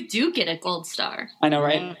 So, you do get a gold star. I know,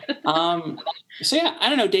 right? So yeah, I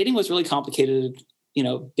don't know. Dating was really complicated, you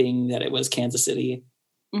know, being that it was Kansas City,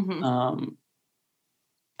 mm-hmm.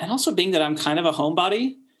 And also being that I'm kind of a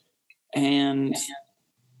homebody, and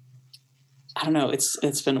I don't know.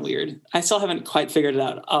 It's been weird. I still haven't quite figured it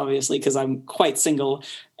out, obviously, because I'm quite single.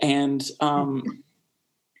 And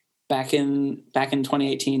back in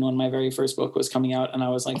 2018, when my very first book was coming out, and I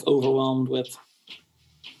was like overwhelmed with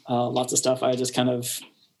lots of stuff, I just kind of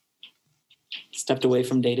stepped away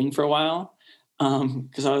from dating for a while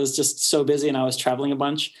because I was just so busy and I was traveling a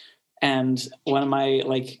bunch. And one of my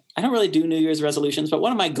I don't really do New Year's resolutions, but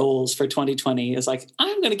one of my goals for 2020 is I'm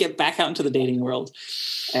going to get back out into the dating world.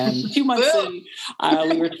 And 2 months in,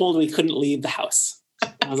 we were told we couldn't leave the house.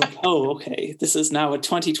 I was like, oh, okay. This is now a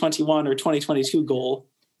 2021 or 2022 goal.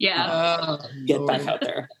 Yeah. Get back out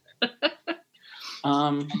there.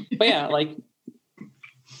 But yeah,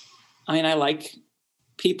 I like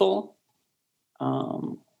people. I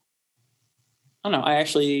don't know.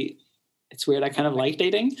 It's weird. I kind of like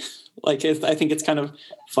dating. I think it's kind of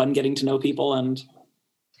fun getting to know people, and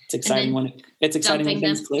it's exciting when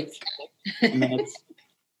things click. And then it's,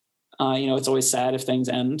 it's always sad if things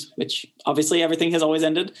end, which obviously everything has always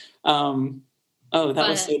ended. That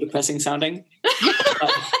was so depressing sounding.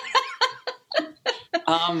 But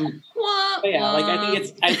yeah,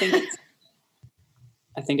 I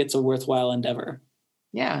think it's a worthwhile endeavor.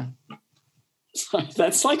 Yeah.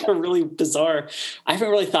 That's a really bizarre. I haven't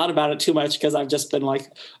really thought about it too much because I've just been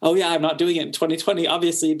oh yeah, I'm not doing it in 2020,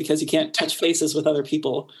 obviously, because you can't touch faces with other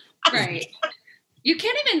people. Right. You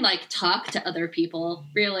can't even talk to other people,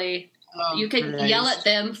 really. You could yell at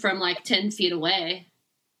them from 10 feet away.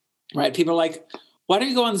 Right. People are why don't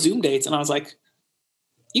you go on Zoom dates? And I was like,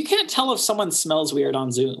 you can't tell if someone smells weird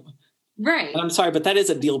on Zoom. Right. And I'm sorry, but that is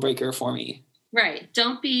a deal breaker for me. Right.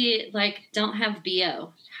 Don't be don't have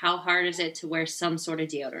BO. How hard is it to wear some sort of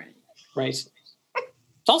deodorant? Right.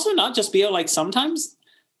 It's also not just BO. Sometimes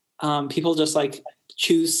people just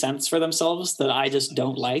choose scents for themselves that I just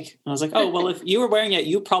don't like. And I was like, oh, well, if you were wearing it,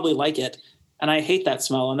 you probably like it. and I hate that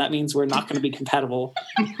smell, and that means we're not going to be compatible.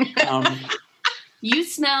 You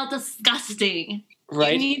smell disgusting.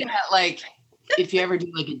 Right? You need like, if you ever do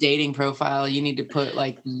like a dating profile, you need to put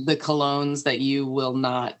like the colognes that you will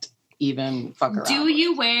not even fuck around. Do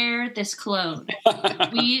you wear this cologne?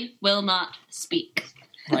 We will not speak.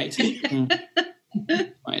 Right.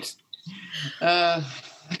 Right.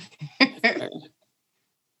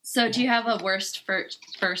 So, do you have a worst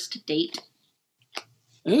first date?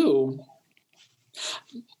 Ooh,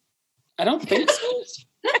 I don't think so.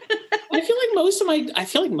 I feel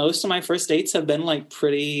like most of my first dates have been like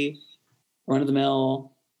pretty run of the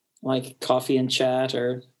mill, like coffee and chat,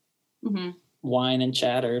 or wine and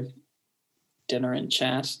chat, or dinner and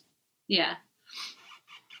chat. Yeah,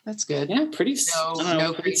 that's good. Yeah, pretty.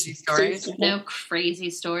 No crazy stories. No crazy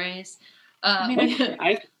stories. I mean,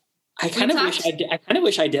 I kind of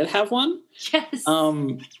wish I did have one. Yes.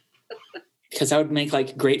 Because I would make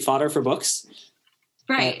like great fodder for books.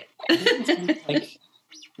 Right. Like,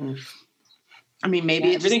 I mean,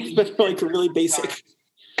 maybe everything's like really basic.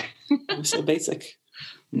 I'm so basic.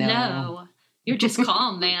 No, you're just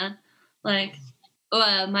calm, man. Like,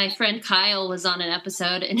 my friend Kyle was on an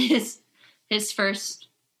episode, and his first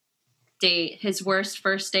date, his worst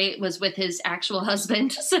first date, was with his actual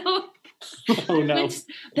husband. So, oh no,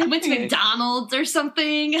 they went to McDonald's or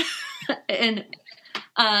something, and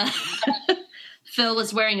Phil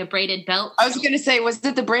was wearing a braided belt. I was going to say, was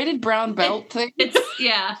it the braided brown belt thing?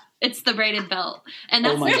 It's the braided belt, and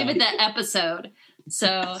that's the name of the episode.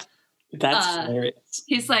 So that's hilarious.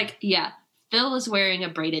 He's like, yeah, Phil was wearing a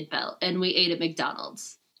braided belt, and we ate at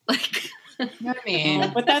McDonald's. Like, you know what I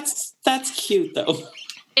mean? But that's cute though.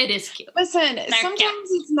 It is cute. Listen, sometimes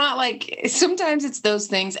it's not like, sometimes it's those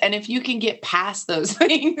things, and if you can get past those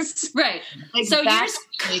things, right? Like, so yours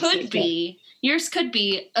could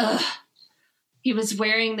be, he was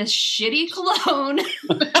wearing this shitty cologne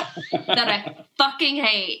that I fucking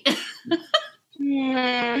hate.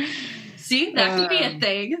 See, that could be a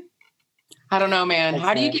thing. I don't know, man.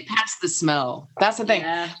 How do you get past the smell? That's the thing.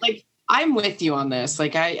 Yeah. Like, I'm with you on this.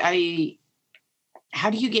 Like, how do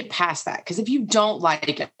you get past that? Because if you don't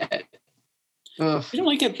like it, I don't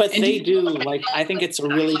like it, but they do. Like, I think it's a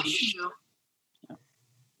really.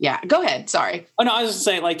 Yeah, go ahead. Sorry. Oh no, I was just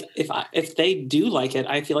saying, like, if they do like it,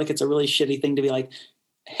 I feel like it's a really shitty thing to be like,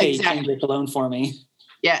 "Hey, change your cologne for me."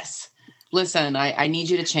 Yes. Listen, I need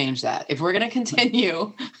you to change that. If we're going to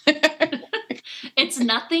continue. It's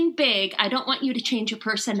nothing big. I don't want you to change your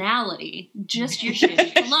personality. Just your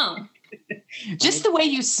shitty cologne. Just the way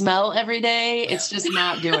you smell every day, it's just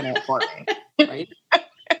not doing it for me. Right?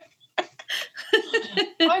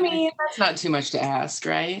 I mean, that's not too much to ask,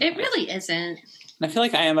 right? It really isn't. And I feel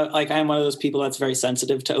like I am one of those people that's very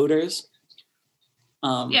sensitive to odors.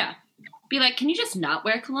 Yeah. Be like, can you just not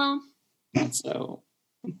wear cologne? So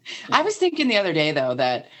I was thinking the other day, though,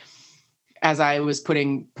 that as I was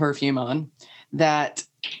putting perfume on, that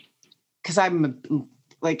because I'm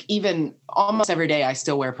like, even almost every day I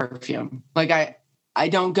still wear perfume. Like, I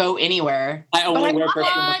don't go anywhere. I only wear perfume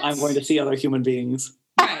if I'm going to see other human beings.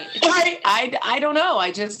 Right. I don't know.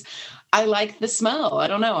 I like the smell. I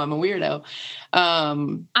don't know. I'm a weirdo.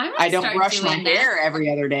 I don't brush my hair every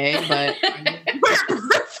other day, but I wear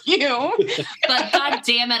perfume. But God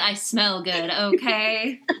damn it, I smell good.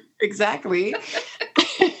 Okay. Exactly.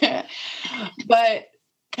 But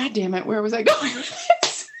God damn it, where was I going with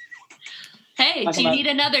this? Hey, do you need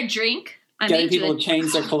another drink? Getting people to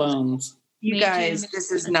change their colognes. You guys,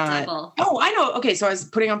 this is not. Oh, I know. Okay, so I was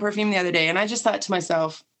putting on perfume the other day, and I just thought to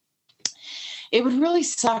myself, it would really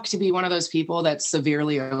suck to be one of those people that's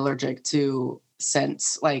severely allergic to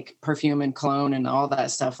scents like perfume and cologne and all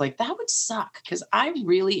that stuff. Like, that would suck, because I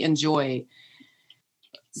really enjoy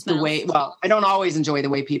the way, well, I don't always enjoy the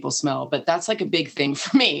way people smell, but that's like a big thing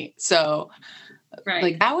for me. So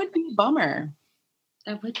like, that would be a bummer.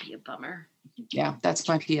 That would be a bummer. Yeah, that's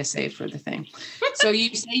my PSA for the thing. So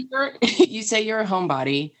you say you're a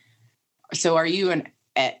homebody. So are you an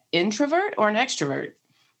introvert or an extrovert?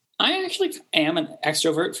 I actually am an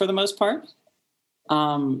extrovert for the most part.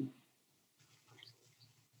 Like,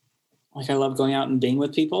 I love going out and being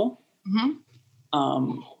with people.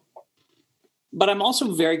 Mm-hmm. But I'm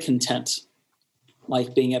also very content,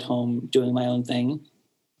 like being at home, doing my own thing.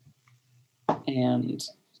 And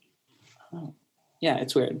yeah,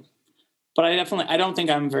 it's weird. But I don't think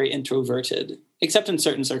I'm very introverted, except in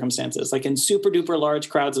certain circumstances. Like in super duper large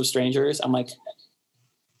crowds of strangers, I'm like,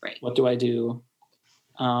 right, what do I do?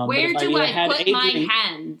 Where do I put my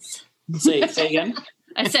hands? Say again?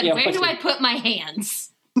 I said, where do I put my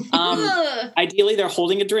hands? Ideally, they're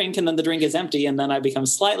holding a drink, and then the drink is empty, and then I become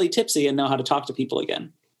slightly tipsy and know how to talk to people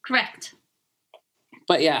again. Correct.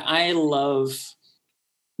 But yeah, I love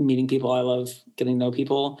meeting people. I love getting to know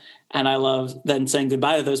people. And I love then saying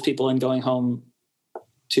goodbye to those people and going home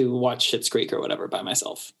to watch Schitt's Creek or whatever by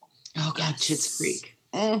myself. Oh God, Schitt's Creek.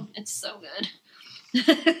 It's so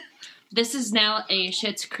good. This is now a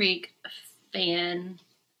Schitt's Creek fan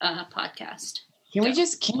podcast. Can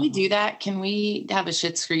we do that? Can we have a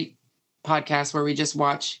Schitt's Creek podcast where we just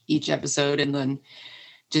watch each episode and then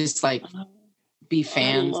just like be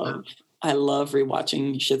fans? I love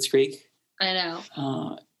rewatching Schitt's Creek. I know.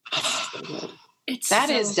 So good.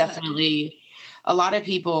 That is definitely a lot of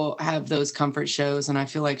people have those comfort shows, and I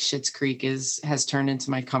feel like Schitt's Creek has turned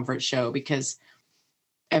into my comfort show because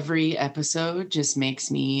every episode just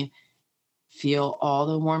makes me feel all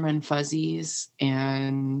the warm and fuzzies,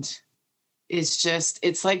 and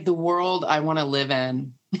it's like the world I want to live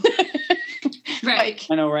in. Right. Like,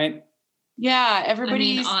 I know, right? Yeah,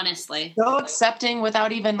 everybody's honestly so accepting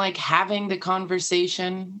without even like having the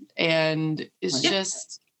conversation, and it's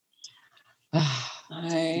just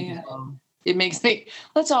it makes me.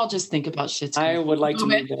 Let's all just think about shit. I would like to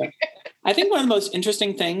move it. I think one of the most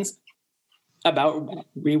interesting things about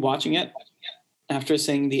rewatching it after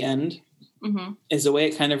seeing the end is the way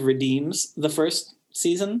it kind of redeems the first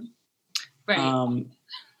season, right?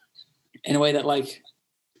 In a way that, like,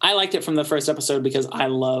 I liked it from the first episode because I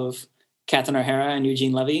love Catherine O'Hara and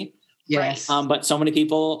Eugene Levy. Yes. But so many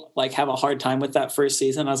people like have a hard time with that first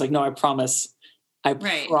season. I was like, no, I promise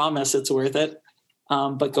it's worth it.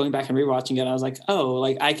 But going back and rewatching it, I was like, oh,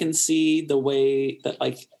 like I can see the way that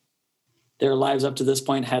like their lives up to this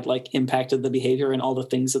point had like impacted the behavior and all the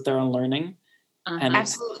things that they're unlearning. And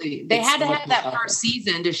absolutely. They had to have that first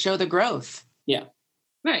season to show the growth. Yeah.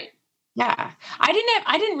 Right. Yeah. I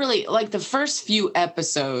didn't really like the first few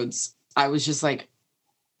episodes. I was just like,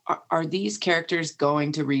 are these characters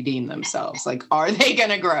going to redeem themselves? Like, are they going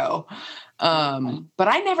to grow? But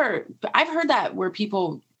I've heard that where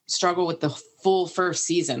people struggle with the full first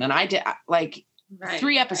season. And I did like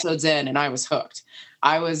 3 episodes in and I was hooked.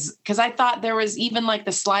 Because I thought there was even like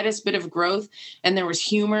the slightest bit of growth and there was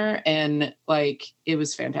humor and like, it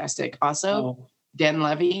was fantastic. Also, Dan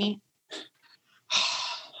Levy,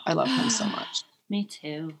 I love him so much. Me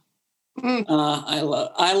too.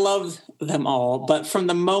 I love them all, but from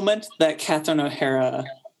the moment that Catherine O'Hara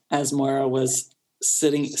as Moira was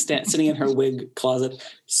sitting in her wig closet,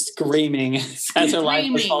 screaming as her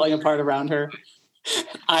life was falling apart around her,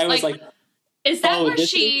 I was like, "Is that where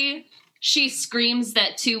she screams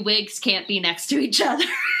that 2 wigs can't be next to each other?"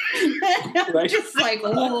 Right? Just like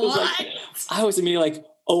what? I was immediately like,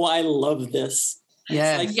 "Oh, I love this."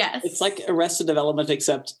 Yes. It's like Arrested Development,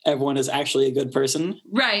 except everyone is actually a good person.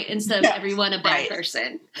 Right. Instead of everyone a bad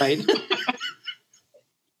person. Right.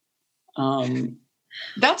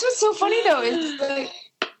 That's what's so funny though. It's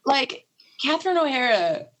like Catherine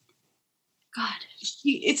O'Hara. God.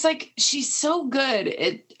 It's like she's so good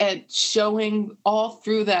at showing all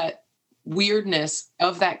through that weirdness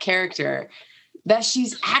of that character that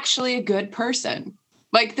she's actually a good person.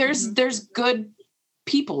 Like there's good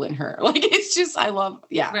people in her. Like it's just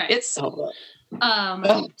it's so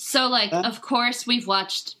good. So like of course we've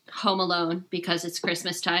watched Home Alone because it's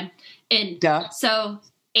Christmas time, and so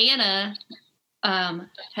Anna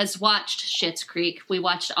has watched Schitt's Creek. We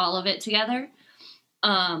watched all of it together.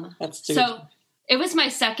 So it was my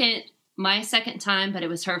second time, but it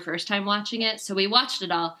was her first time watching it, so we watched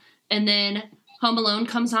it all. And then Home Alone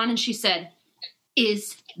comes on and she said,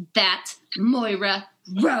 "Is that Moira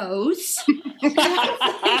Rose?"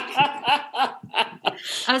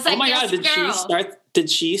 I was like, "Oh my God, did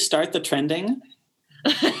she start the trending?"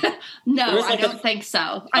 No, I don't think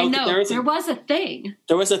so. I know there was a thing.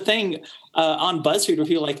 There was a thing on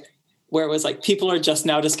BuzzFeed where it was like people are just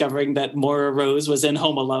now discovering that Moira Rose was in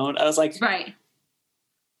Home Alone. I was like, right.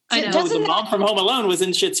 I know the mom from Home Alone was in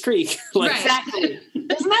Schitt's Creek. Right. Exactly.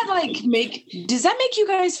 Does that make you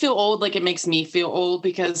guys feel old? Like it makes me feel old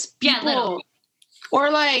because people,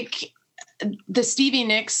 or like the Stevie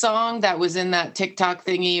Nicks song that was in that TikTok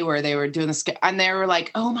thingy where they were doing the and they were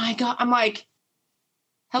like, "Oh my God!" I'm like,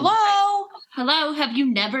 "Hello, have you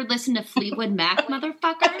never listened to Fleetwood Mac,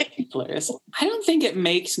 motherfucker?" Hilarious. I don't think it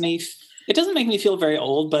makes me. It doesn't make me feel very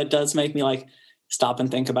old, but it does make me like stop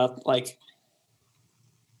and think about like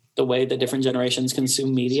the way that different generations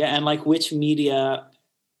consume media and like which media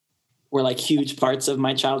were like huge parts of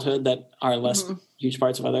my childhood that are less huge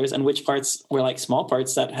parts of others, and which parts were like small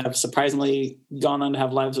parts that have surprisingly gone on to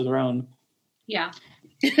have lives of their own. Yeah.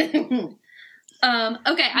 Okay,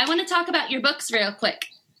 I want to talk about your books real quick.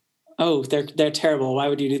 Oh, they're terrible. Why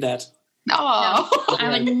would you do that? Oh, no, I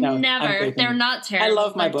would never. They're not terrible. I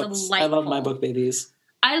love my books. Delightful. I love my book babies.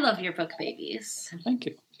 I love your book babies. Thank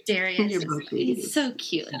you. Darius, he's so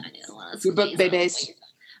cute. Your book babies.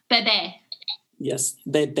 Bebe. Yes,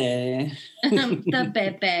 bebe. The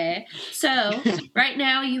bebe. So right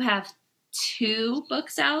now you have 2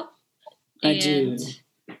 books out. I do.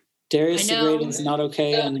 Darius the Great is not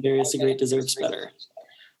okay, and Darius the Great deserves better.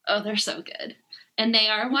 Oh, they're so good. And they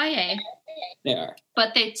are YA. They are.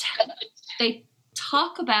 But they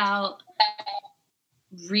talk about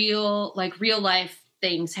real life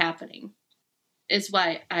things happening. Is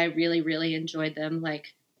why I really, really enjoyed them.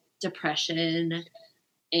 Like depression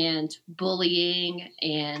and bullying,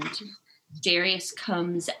 and Darius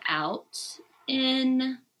comes out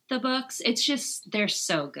in the books. It's just, they're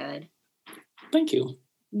so good. Thank you.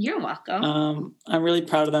 You're welcome. I'm really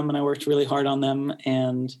proud of them, and I worked really hard on them,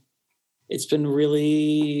 and it's been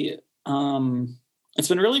really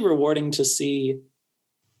rewarding to see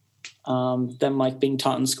them like being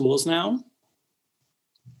taught in schools now.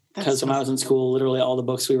 Because when I was in school, literally all the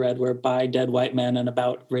books we read were by dead white men and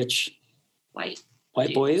about rich white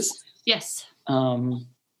boys. Yes.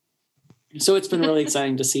 So it's been really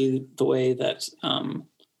exciting to see the way that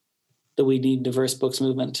the We Need Diverse Books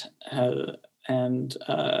movement and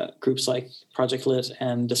groups like Project Lit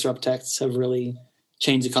and Disrupt Texts have really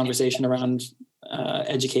changed the conversation around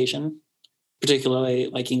education, particularly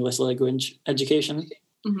like English language education.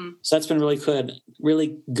 Mm-hmm. So that's been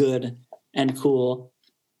really good and cool.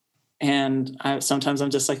 And sometimes I'm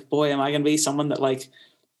just like, boy, am I going to be someone that like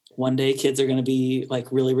one day kids are going to be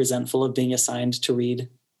like really resentful of being assigned to read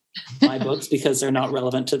my books because they're not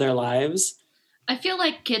relevant to their lives. I feel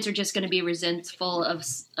like kids are just going to be resentful of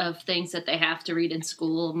things that they have to read in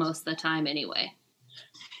school most of the time anyway.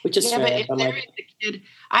 Which is fair. But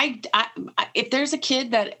if there's a kid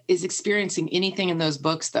that is experiencing anything in those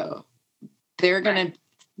books, though, they're going to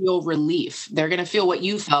feel relief. They're going to feel what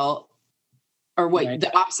you felt, or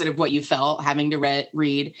the opposite of what you felt, having to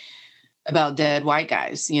read about dead white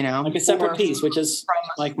guys, you know? Like a separate piece, which is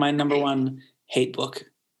like my number one hate book.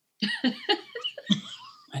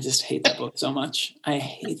 I just hate that book so much. I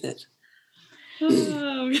hate it.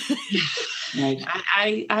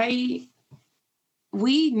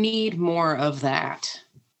 We need more of that.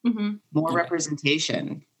 Mm-hmm. More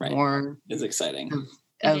representation. Right. More. It's exciting.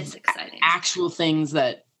 It is exciting. Actual things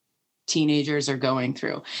that teenagers are going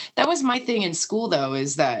through. That was my thing in school, though,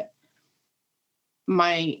 is that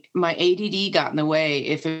my ADD got in the way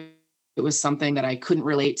if it was something that I couldn't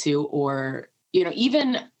relate to, or, you know,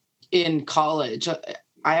 even in college,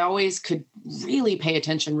 I always could really pay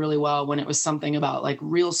attention really well when it was something about like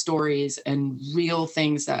real stories and real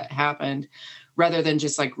things that happened rather than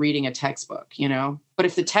just like reading a textbook, you know? But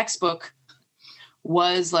if the textbook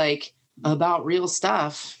was like about real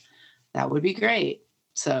stuff, that would be great.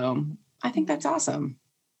 So I think that's awesome.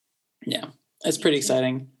 Yeah, it's pretty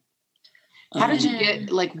exciting. How did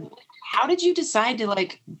you decide to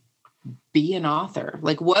like be an author?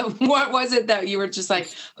 Like what was it that you were just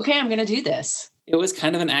like, okay, I'm going to do this? It was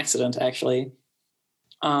kind of an accident, actually.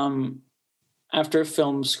 After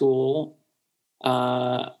film school,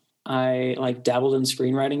 I like dabbled in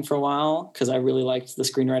screenwriting for a while because I really liked the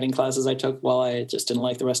screenwriting classes I took while I just didn't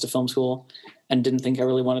like the rest of film school and didn't think I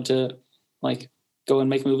really wanted to like go and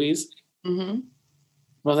make movies. Mm-hmm. I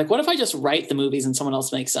was like, what if I just write the movies and someone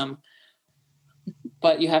else makes them?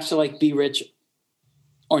 But you have to like be rich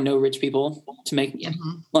or know rich people to make,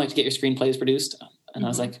 like to get your screenplays produced. And I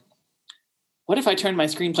was like, what if I turned my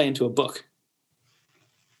screenplay into a book?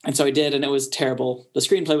 And so I did, and it was terrible. The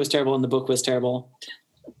screenplay was terrible and the book was terrible.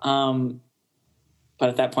 But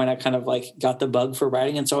at that point I kind of like got the bug for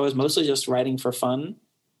writing. And so I was mostly just writing for fun.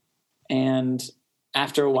 And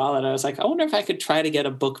after a while I was like, I wonder if I could try to get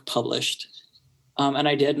a book published. And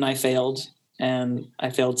I did, and I failed, and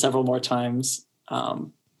I failed several more times.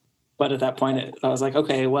 But at that point I was like,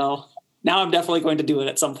 okay, well, now I'm definitely going to do it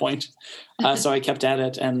at some point. So I kept at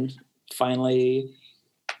it, and finally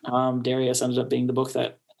Darius ended up being the book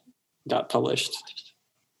that got published,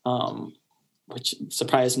 which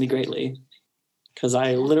surprised me greatly because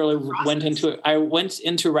I literally went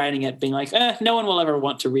into writing it being like, no one will ever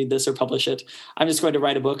want to read this or publish it. I'm just going to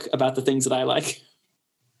write a book about the things that I like.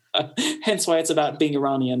 Hence why it's about being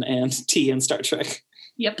Iranian and tea and Star Trek.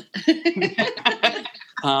 Yep.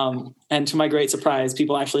 And to my great surprise,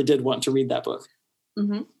 people actually did want to read that book.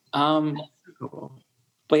 Mm-hmm.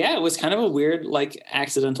 But yeah, it was kind of a weird, like,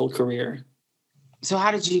 accidental career. So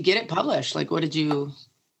how did you get it published? Like, what did you...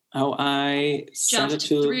 Oh, I sent it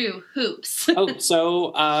to... through hoops.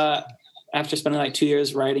 So after spending like 2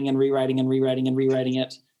 years writing and rewriting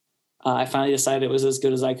it, I finally decided it was as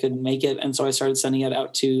good as I could make it. And so I started sending it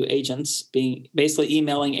out to agents, basically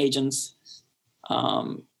emailing agents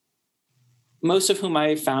most of whom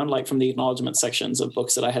I found like from the acknowledgement sections of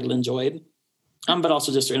books that I had enjoyed, but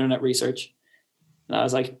also just through internet research. And I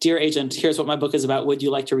was like, "Dear agent, here's what my book is about. Would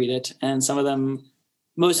you like to read it?" And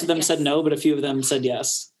most of them said no, but a few of them said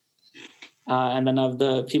yes. And then of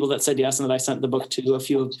the people that said yes and that I sent the book to, a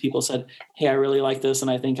few people said, "Hey, I really like this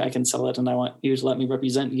and I think I can sell it and I want you to let me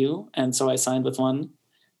represent you." And so I signed with one.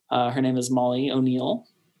 Her name is Molly O'Neill.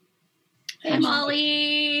 Hey,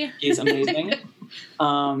 Molly. She's amazing.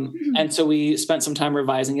 And so we spent some time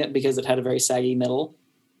revising it because it had a very saggy middle.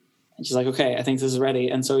 And she's like, "Okay, I think this is ready."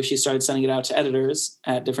 And so she started sending it out to editors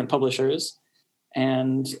at different publishers.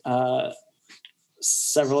 And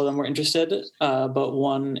several of them were interested, but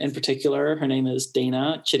one in particular, her name is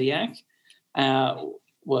Dana Chidiak.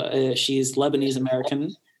 She's Lebanese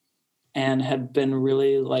American and had been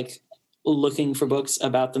really like looking for books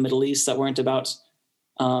about the Middle East that weren't about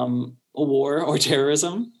war or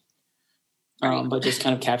terrorism, but just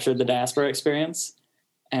kind of captured the diaspora experience.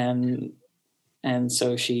 And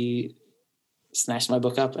so she snatched my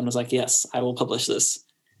book up and was like, "Yes, I will publish this."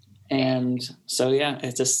 And so, yeah,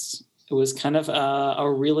 it was kind of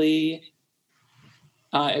a really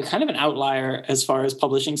kind of an outlier as far as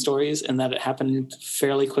publishing stories, in that it happened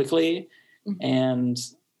fairly quickly and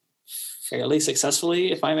fairly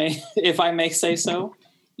successfully, if I may say so.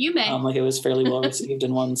 You may. Like it was fairly well received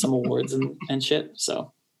and won some awards and shit.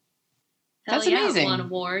 So that's amazing. Won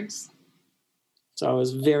awards. So I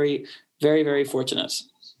was very, very, very fortunate.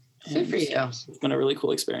 Good for you. It's been a really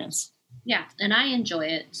cool experience. Yeah, and I enjoy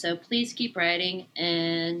it. So please keep writing,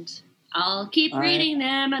 and I'll keep reading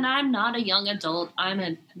them. And I'm not a young adult. I'm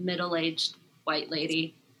a middle-aged white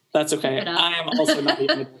lady. That's okay. I am also not a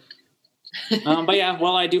young adult. But yeah,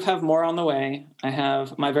 well, I do have more on the way. I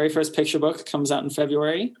have my very first picture book comes out in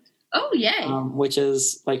February. Oh, yay. Which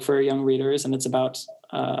is like for young readers, and it's about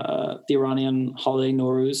the Iranian holiday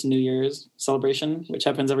Nowruz, New Year's celebration, which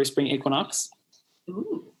happens every spring equinox.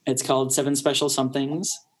 Ooh. It's called 7 Special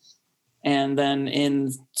Somethings. And then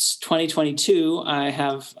in 2022, I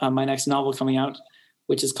have my next novel coming out,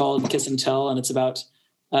 which is called Kiss and Tell, and it's about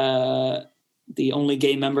the only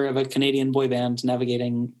gay member of a Canadian boy band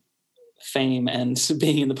navigating fame and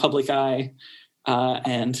being in the public eye,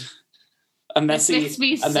 and a messy, this makes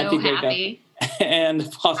me so happy,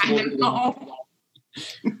 and possibly.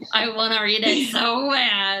 I want to read it so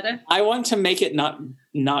bad. I want to make it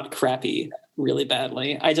not crappy really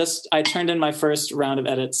badly. I turned in my first round of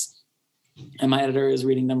edits, and my editor is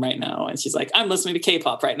reading them right now, and she's like, "I'm listening to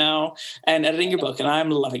K-pop right now and editing your book, and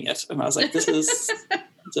I'm loving it." And I was like, "This is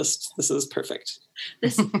this is perfect."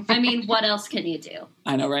 What else can you do?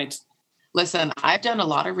 I know, right? Listen, I've done a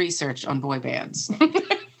lot of research on boy bands.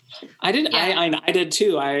 I did. Yeah. I did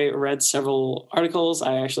too. I read several articles.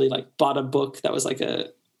 I actually bought a book that was like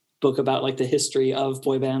a book about like the history of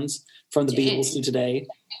boy bands from the Beatles to today.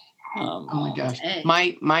 Oh my gosh.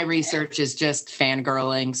 My research is just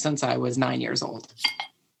fangirling since I was 9 years old.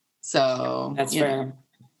 So that's fair.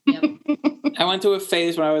 Yep. I went through a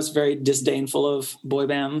phase where I was very disdainful of boy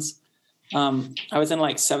bands. I was in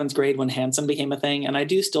like 7th grade when Hanson became a thing, and I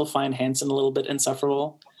do still find Hanson a little bit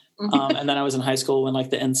insufferable. And then I was in high school when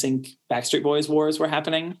like the NSYNC Backstreet Boys wars were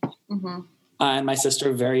happening. And my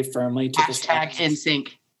sister very firmly took a stand.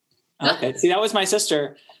 NSYNC. Okay. See, that was my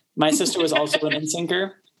sister. My sister was also an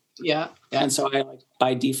NSYNCer. Yeah. And so I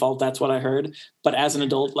by default, that's what I heard. But as an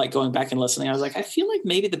adult, going back and listening, I was like, I feel like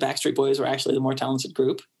maybe the Backstreet Boys were actually the more talented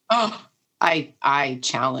group. Oh, I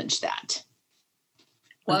challenge that.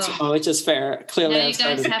 Oh, which is fair. Clearly, now you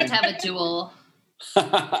guys have to have a duel.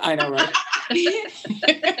 I know, right?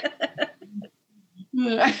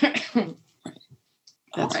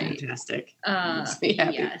 That's fantastic.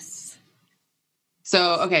 Yes.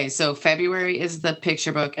 So February is the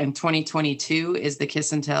picture book, and 2022 is the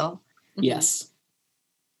Kiss and Tell. Yes.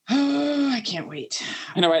 Oh, I can't wait.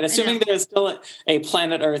 I know, right? Assuming there's still a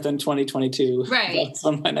planet Earth in 2022, right? That's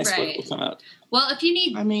when my next book will come out. Well, if you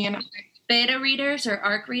need, beta readers or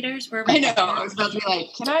ARC readers, I know. I was about to be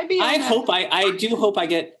like, can I be? I do hope I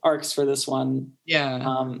get ARCs for this one.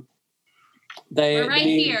 Yeah. We're right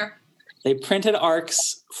here. They printed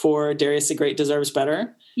ARCs for Darius the Great Deserves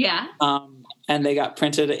Better. Yeah. And they got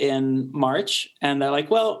printed in March, and they're like,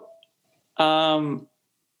 well,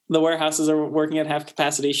 the warehouses are working at half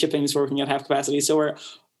capacity, shipping's working at half capacity, so we're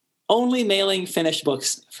only mailing finished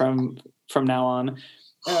books from now on.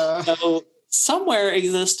 So somewhere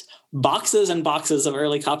exist boxes and boxes of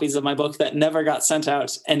early copies of my book that never got sent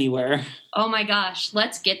out anywhere. Oh my gosh,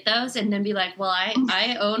 let's get those and then be like, well,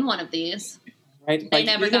 I own one of these. Right? They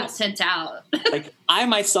never got sent out. Like, I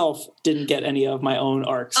myself didn't get any of my own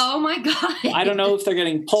ARCs. Oh my God. I don't know if they're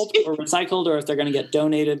getting pulped or recycled or if they're going to get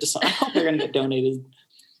donated to I hope they're going to get donated.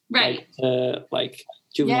 Right. To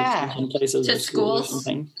juvenile detention places to or schools or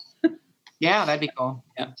something. Yeah, that'd be cool.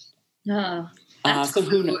 Yeah. So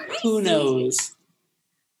who knows?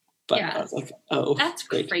 But yeah. I was like, oh, that's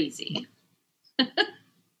great. Crazy.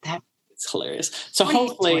 It's hilarious. So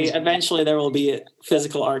hopefully, eventually, there will be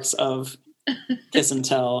physical ARCs of Kiss and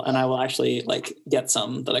Tell, and I will actually get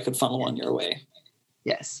some that I could funnel on your way.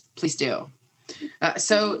 Yes, please do.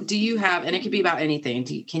 So do you have, and it could be about anything,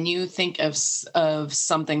 can you think of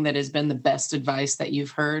something that has been the best advice that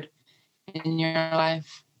you've heard in your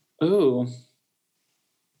life? Ooh.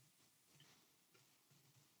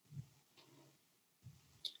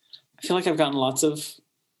 I feel like I've gotten lots of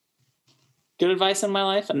good advice in my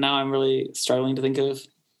life, and now I'm really struggling to think of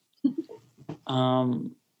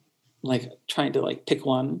trying to pick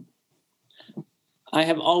one. I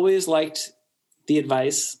have always liked the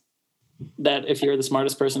advice that if you're the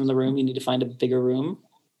smartest person in the room, you need to find a bigger room.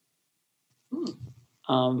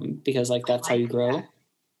 Because that's how you grow.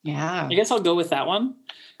 Yeah. I guess I'll go with that one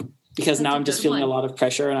because now I'm just feeling a lot of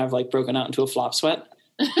pressure and I've broken out into a flop sweat.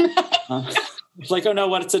 Oh no,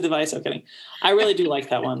 what's a device? I'm kidding. I really do like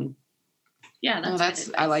that one. Yeah,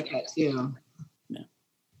 I like that too. Yeah.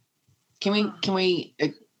 Can we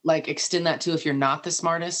extend that to if you're not the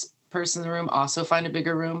smartest person in the room, also find a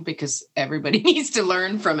bigger room because everybody needs to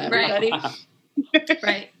learn from everybody.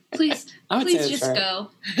 Right. Please just go.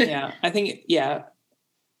 Yeah, I think, yeah.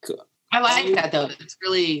 I like that though. It's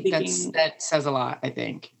really, that says a lot, I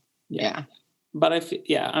think. Yeah. But I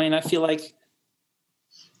feel like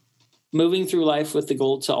moving through life with the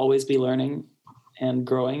goal to always be learning and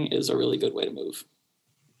growing is a really good way to move.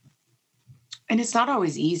 And it's not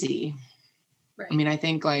always easy. Right. I mean, I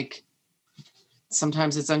think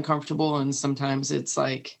sometimes it's uncomfortable and sometimes it's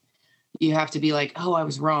you have to be oh, I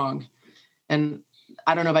was wrong. And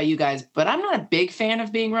I don't know about you guys, but I'm not a big fan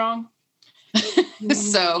of being wrong.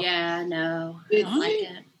 So yeah, no, I don't like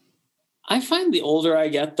it. I find the older I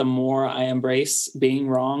get, the more I embrace being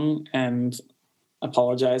wrong and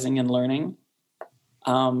apologizing and learning.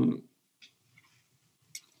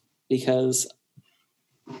 Because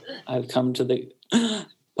I've come to the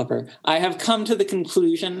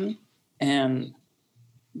conclusion and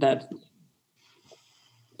that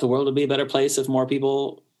the world would be a better place if more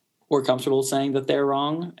people were comfortable saying that they're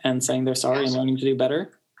wrong and saying they're sorry and learning to do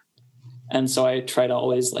better. And so I try to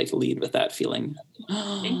always lead with that feeling.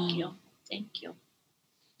 Thank you.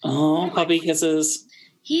 Oh, puppy kisses.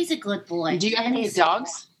 He's a good boy. Do you have any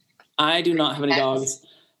dogs? I do not have any dogs.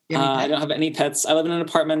 I don't have any pets. I live in an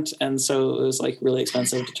apartment, and so it was really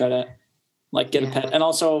expensive to try to get a pet. And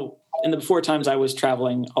also in the before times I was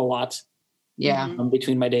traveling a lot. Yeah.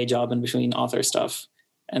 Between my day job and between author stuff.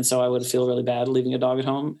 And so I would feel really bad leaving a dog at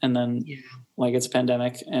home. And then it's a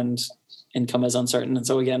pandemic and income is uncertain. And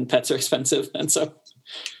so again, pets are expensive. And so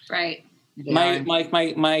right.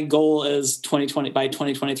 My goal is 2020 by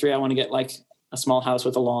 2023, I want to get a small house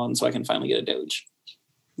with a lawn so I can finally get a Doge.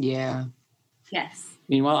 Yeah. Yes.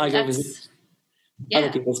 Meanwhile, I go visit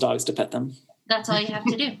other people's dogs to pet them. That's all you have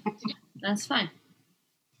to do. That's fine.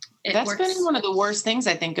 That's works. Been one of the worst things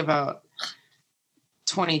I think about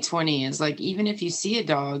 2020 is even if you see a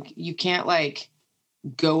dog, you can't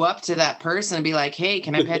go up to that person and be like, hey,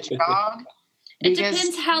 can I pet your dog? It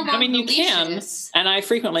depends how long you can, and I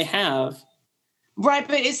frequently have. Right,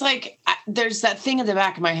 but it's there's that thing in the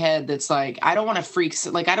back of my head that's I don't want to freak,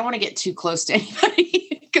 I don't want to get too close to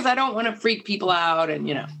anybody because I don't want to freak people out and,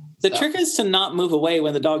 The trick is to not move away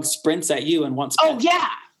when the dog sprints at you and wants pet. Oh, yeah,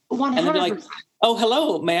 100%. And then be oh,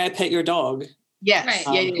 hello, may I pet your dog? Yes.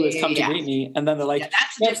 Right. Who has come to greet me. And then they're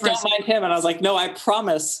yes, don't mind him. And I was no, I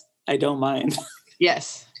promise I don't mind.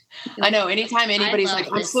 Yes. I know. Anytime anybody's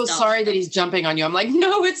I'm so sorry that he's jumping on you. I'm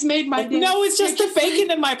no, it's made my day. No, it's just the bacon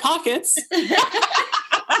in my pockets.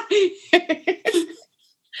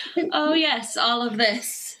 Oh, yes, all of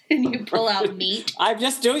this. And you pull out meat. I'm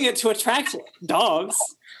just doing it to attract dogs.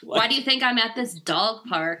 Why do you think I'm at this dog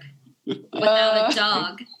park without a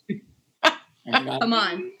dog? Come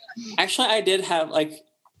on. Actually, I did have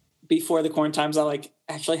before the quarantine times, I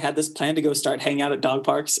actually had this plan to go start hanging out at dog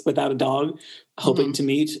parks without a dog, hoping to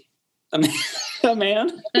meet a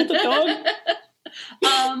man with a dog.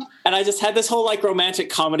 And I just had this whole romantic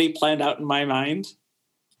comedy planned out in my mind.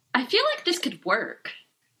 I feel this could work.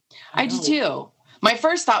 I do too. My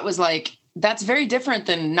first thought was that's very different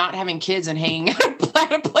than not having kids and hanging out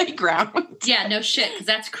at a playground. Yeah, no shit, because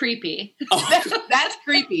that's creepy. That's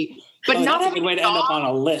creepy. But not that's a good way to end up on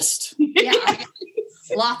a list. Yeah.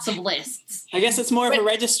 Lots of lists. I guess it's more of a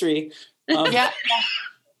registry. Yeah.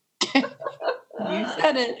 You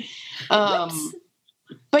said it.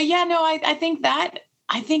 But yeah, no, I think that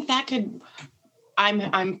could,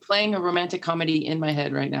 I'm playing a romantic comedy in my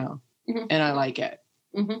head right now, and I like it.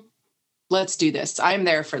 Let's do this. I'm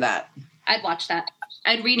there for that. I'd watch that.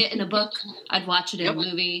 I'd read it in a book. I'd watch it in a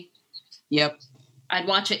movie. Yep. I'd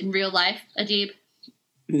watch it in real life, Adib.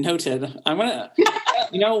 Noted. I'm gonna,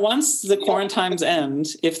 once the quarantines end,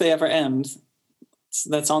 if they ever end,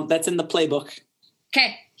 that's in the playbook.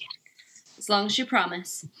 Okay. As long as you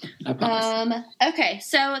promise. I promise. Okay,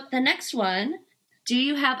 so the next one, do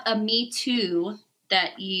you have a Me Too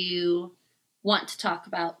that you want to talk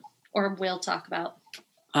about or will talk about?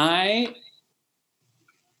 I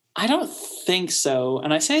don't think so.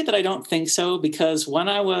 And I say that I don't think so because when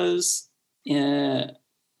I was not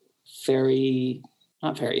very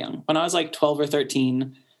young, when I was like 12 or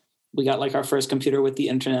 13, we got like our first computer with the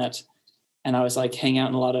internet, and I was like hanging out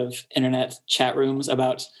in a lot of internet chat rooms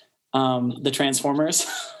about the Transformers.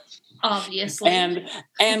 Obviously. and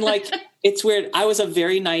like, it's weird. I was a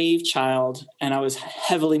very naive child, and I was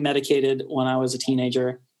heavily medicated when I was a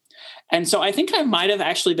teenager. And so I think I might have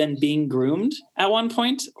actually been being groomed at one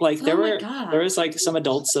point. Like there was like some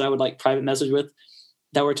adults that I would like private message with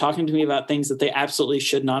that were talking to me about things that they absolutely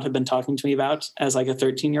should not have been talking to me about as like a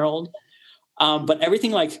 13-year-old. But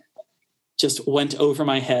everything like just went over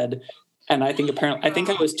my head. And I think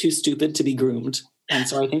I was too stupid to be groomed. And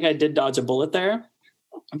so I think I did dodge a bullet there.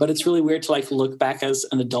 But it's really weird to like look back as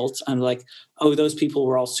an adult and like, oh, those people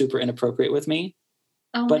were all super inappropriate with me.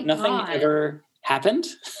 Oh, but nothing ever happened.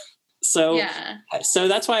 So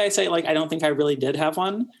that's why I say like I don't think I really did have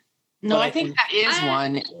one. No, I think that is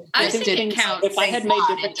one. I think it counts. If I had made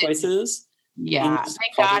different choices. Yeah.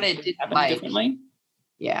 Thank God it didn't differently.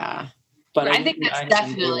 Yeah. But I think that's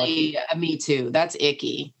definitely a Me Too. That's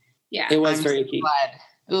icky. Yeah. It was very icky.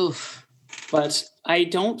 Oof. But I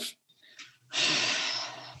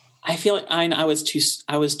feel like I was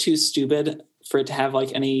too stupid for it to have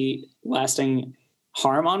like any lasting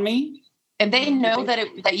harm on me. And they know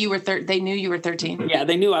that you were they knew you were 13. Yeah,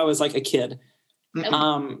 they knew I was like a kid.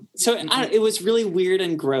 So it was really weird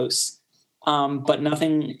and gross. But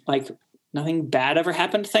nothing bad ever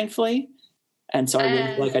happened, thankfully. And so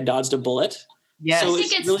I dodged a bullet. Yeah, so I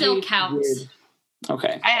think it really still counts. Weird.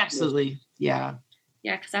 Okay. I absolutely, yeah.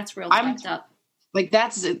 Yeah, because that's real fucked up. Like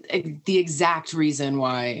that's the exact reason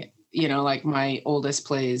why, like my oldest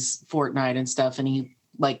plays Fortnite and stuff, and he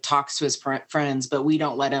like talks to his friends, but we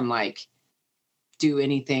don't let him like do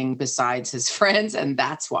anything besides his friends. And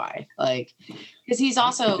that's why, like, because he's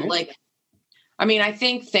also like, I mean, I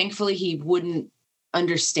think thankfully he wouldn't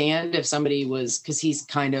understand if somebody was, because he's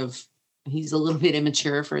a little bit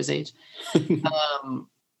immature for his age.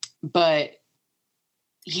 But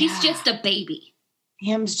he's just a baby.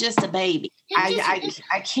 Him's just a baby.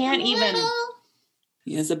 I can't even.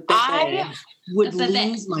 He is a baby. I would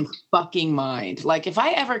lose my fucking mind. Like if I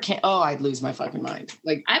ever can, I'd lose my fucking mind.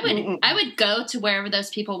 Like I would go to wherever those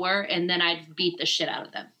people were, and then I'd beat the shit out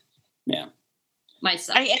of them. Yeah.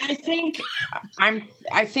 Myself. I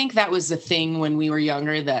think that was the thing when we were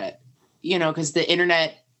younger that, because the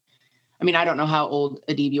internet. I mean, I don't know how old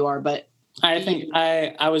Adib you are, but I think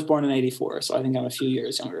I was born in 1984, so I think I'm a few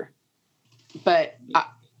years younger. But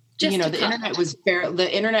the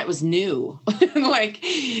internet was new. Like,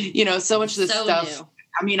 so much of this stuff. New.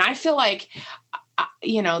 I mean, I feel like,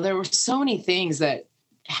 there were so many things that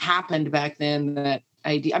happened back then that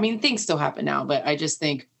things still happen now, but I just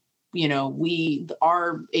think,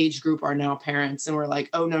 our age group are now parents and we're like,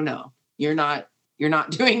 oh, no, you're not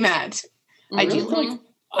doing that. Mm-hmm. I do like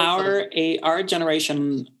our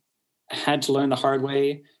generation had to learn the hard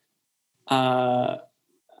way,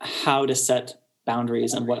 how to set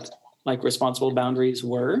boundaries and what like responsible boundaries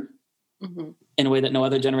were in a way that no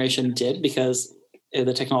other generation did because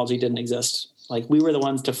the technology didn't exist. Like we were the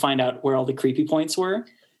ones to find out where all the creepy points were.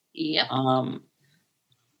 Yep.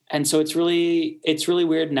 And so it's really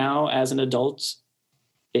weird now as an adult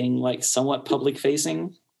being like somewhat public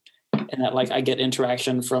facing and that like I get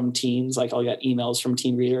interaction from teens, like I'll get emails from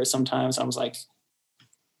Teen Reader sometimes. I'm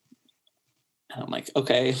like,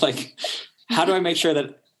 okay, like how do I make sure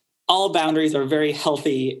that all boundaries are very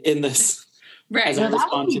healthy in this? Right. As a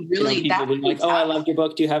response to people being like, I loved your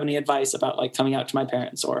book. Do you have any advice about like coming out to my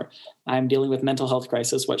parents? Or I'm dealing with mental health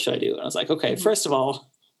crisis. What should I do? And I was like, okay, first of all,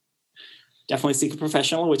 definitely seek a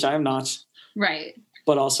professional, which I am not. Right.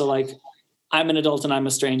 But also like, I'm an adult and I'm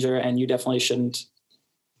a stranger and you definitely shouldn't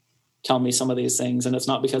tell me some of these things. And it's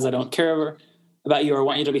not because I don't care about you or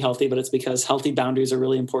want you to be healthy, but it's because healthy boundaries are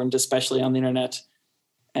really important, especially on the internet.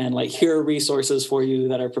 and like here are resources for you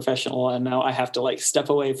that are professional, and now I have to like step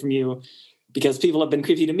away from you because people have been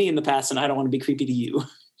creepy to me in the past and I don't want to be creepy to you.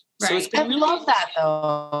 Right. So it's been I love that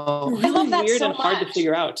though. Really I love that weird so and hard to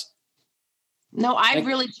figure out. No, I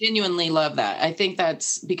really genuinely love that. I think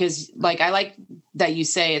that's because like I like that you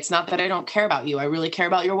say it's not that I don't care about you. I really care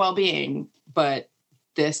about your well-being, but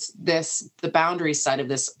the boundary side of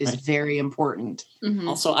this is very important. Mm-hmm.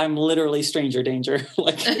 Also, I'm literally stranger danger.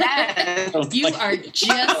 Like yes. You are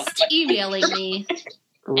just emailing me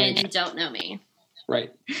right. and you don't know me.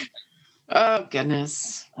 Right. Oh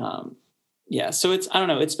goodness. Yeah. So I don't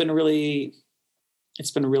know. It's been really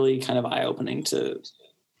kind of eye-opening to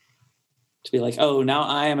be like, oh, now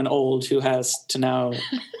I am an old who has to now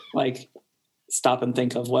like stop and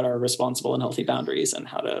think of what are responsible and healthy boundaries and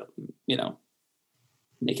how to,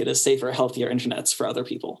 make it a safer, healthier internets for other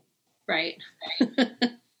people. Right.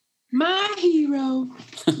 My hero.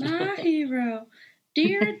 My hero.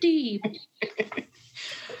 Dear Deep.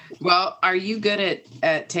 Well, are you good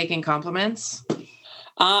at taking compliments?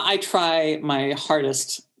 I try my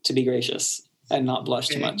hardest to be gracious and not blush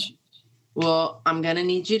too much. Well, I'm going to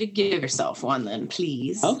need you to give yourself one then,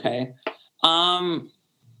 please. Okay.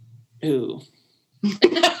 Ooh.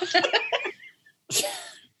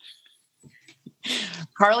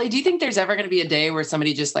 Carly, do you think there's ever going to be a day where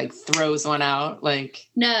somebody just like throws one out? Like,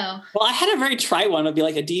 no. Well, I had a very try one. It'd be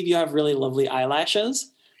like, Adib, you have really lovely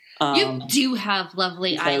eyelashes. You do have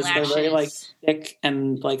lovely eyelashes. They're very like thick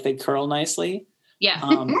and like they curl nicely. Yeah.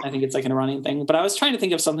 I think it's like an Iranian thing, but I was trying to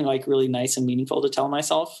think of something like really nice and meaningful to tell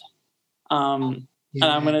myself. And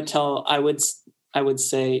I'm going to I would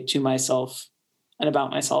say to myself and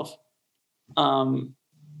about myself, that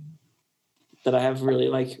I have really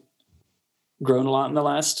like grown a lot in the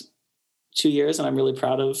last 2 years. And I'm really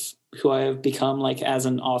proud of who I have become like as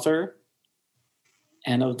an author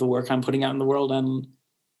and of the work I'm putting out in the world. And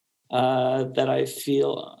that I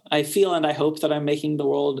feel and I hope that I'm making the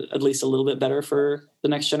world at least a little bit better for the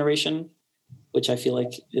next generation, which I feel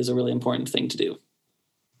like is a really important thing to do.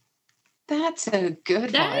 That's a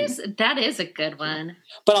good one. That is a good one.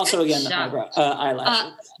 But also again,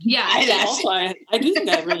 eyelashes. Yeah. Also, I do think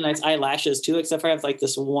I have really nice eyelashes too, except for I have like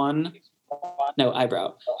this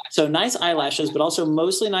eyebrow. So nice eyelashes, but also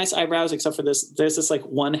mostly nice eyebrows, except for this, there's this like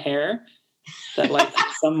one hair that like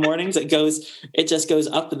some mornings it just goes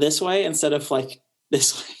up this way instead of like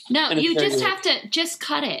this way. No, you just have to just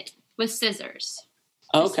cut it with scissors.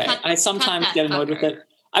 Okay. I sometimes get annoyed with it.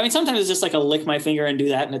 I mean, sometimes it's just like I'll lick my finger and do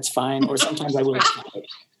that and it's fine. Or sometimes I will cut it,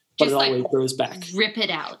 but it always grows back. Rip it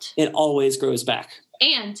out. It always grows back.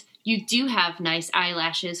 And you do have nice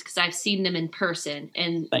eyelashes because I've seen them in person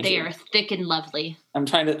and they are thick and lovely. I'm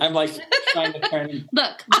trying to turn.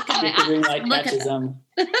 Look at my eyes. Look at them.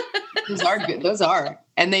 Those are good. Those are.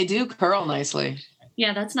 And they do curl nicely.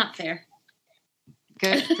 Yeah, that's not fair.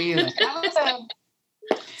 Good for you.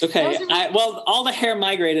 Okay. All the hair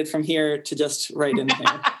migrated from here to just right in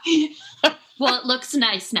here. Well, it looks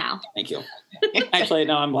nice now. Thank you. Actually,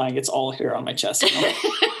 no, I'm lying. It's all hair on my chest now.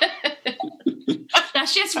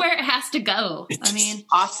 That's just where it has to go. I mean,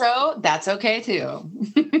 also, that's okay too.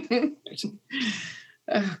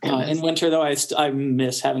 In winter, though, I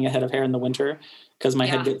miss having a head of hair in the winter because my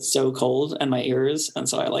head gets so cold and my ears, and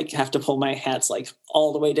so I like have to pull my hats like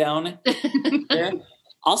all the way down.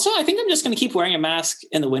 Also, I think I'm just going to keep wearing a mask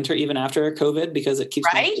in the winter even after COVID because it keeps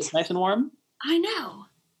my face nice and warm. I know,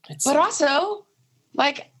 but also,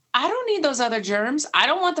 like, I don't need those other germs. I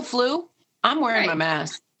don't want the flu. I'm wearing my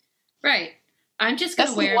mask. Right. I'm just going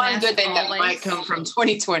to wear a mask. That's one good thing that might come from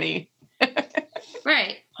 2020.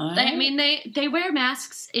 Right. I mean, they wear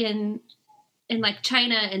masks in like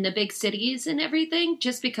China and the big cities and everything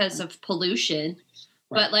just because of pollution.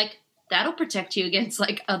 Right. But like that'll protect you against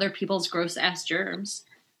like other people's gross ass germs.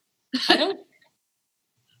 I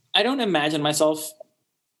don't imagine myself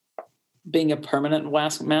being a permanent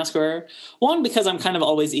mask wearer. One, because I'm kind of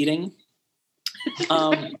always eating.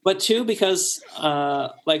 But two, because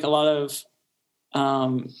like a lot of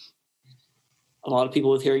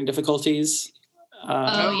people with hearing difficulties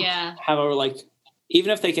have like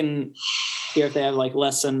even if they can hear, if they have like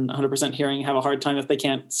less than 100% hearing, have a hard time if they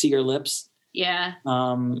can't see your lips. Yeah.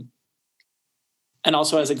 And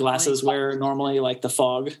also as a glasses wearer, normally like the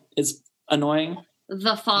fog is annoying.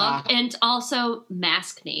 The fog and also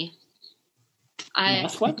maskne.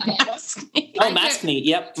 What? Maskne. Oh, maskne.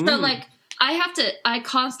 Yep. So like I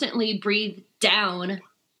constantly breathe down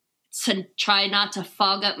to try not to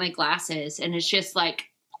fog up my glasses, and it's just like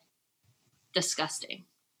disgusting.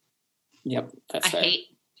 Yep, that's fair.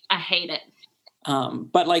 I hate it.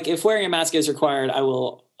 But like if wearing a mask is required, I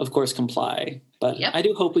will of course comply. But I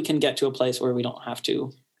do hope we can get to a place where we don't have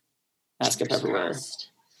to mask up everywhere.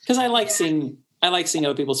 Because I like seeing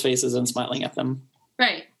other people's faces and smiling at them.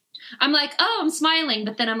 Right. I'm like, oh, I'm smiling,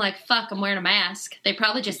 but then I'm like, fuck, I'm wearing a mask. They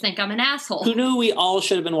probably just think I'm an asshole. Who knew we all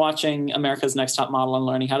should have been watching America's Next Top Model and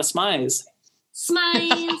learning how to smize?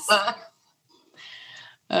 Smize.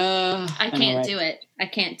 I can't do it. I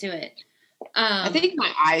can't do it. I think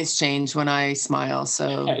my eyes change when I smile.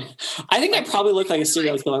 So I think I probably look like a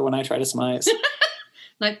serial killer when I try to smize.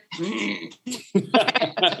 Like,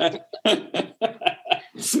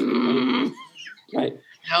 right.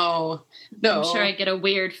 No. I'm sure I get a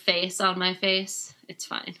weird face on my face. It's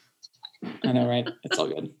fine. I know, right? It's all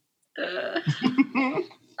good.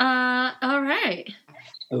 All right.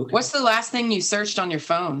 Okay. What's the last thing you searched on your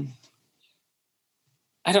phone?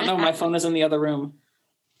 I don't know. My phone is in the other room.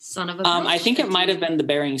 Son of a bitch. I think it might have been the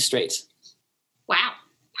Bering Strait. Wow.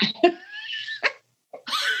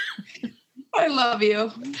 I love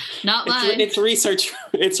you. Not mine. It's research.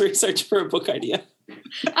 It's research for a book idea.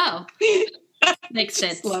 Oh, makes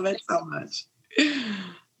sense. Love it so much.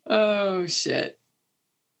 Oh shit.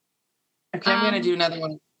 Okay, I'm gonna do another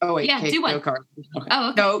one. Oh wait, yeah, do one. Okay. Oh,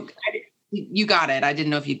 okay. No, you got it. I didn't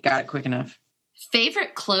know if you got it quick enough.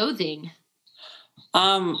 Favorite clothing?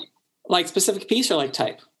 Like specific piece or like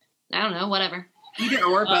type? I don't know. Whatever. Either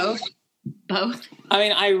or both. Both. I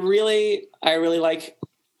mean, I really like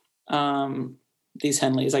these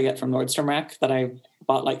Henleys I get from Nordstrom Rack that I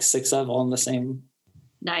bought like 6 of, all in the same.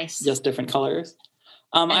 Nice. Just different colors.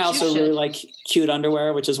 I also really like cute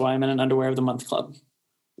underwear, which is why I'm in an Underwear of the Month club.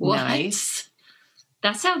 What? Nice.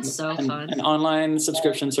 That sounds so fun. An online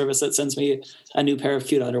subscription service that sends me a new pair of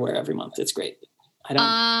cute underwear every month. It's great. I don't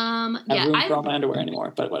have room for all my underwear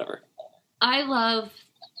anymore, but whatever. I love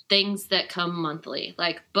things that come monthly,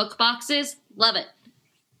 like book boxes. Love it.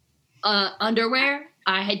 Underwear.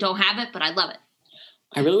 I don't have it, but I love it.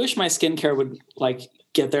 I really wish my skincare would like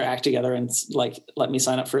get their act together and like let me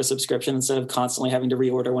sign up for a subscription instead of constantly having to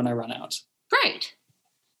reorder when I run out. Right.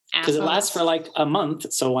 Because it lasts for like a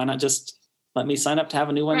month, so why not just let me sign up to have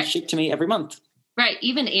a new one shipped to me every month? Right.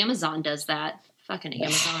 Even Amazon does that. Fucking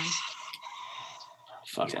Amazon.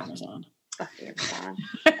 Fuck Amazon. Fuck Amazon.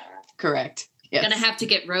 Correct. Yes. Gonna have to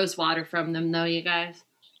get rose water from them though, you guys.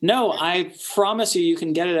 No, I promise you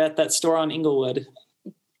can get it at that store on Inglewood.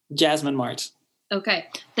 Jasmine Mart. Okay.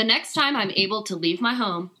 The next time I'm able to leave my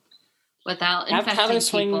home without infecting Have Tyler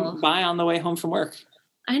swing by on the way home from work.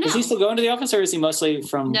 I know. Is he still going to the office or is he mostly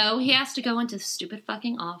from... No, he has to go into the stupid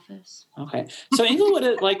fucking office. Okay. So Inglewood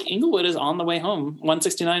is on the way home.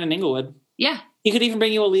 169 in Inglewood. Yeah. He could even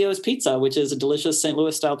bring you a Leo's Pizza, which is a delicious St.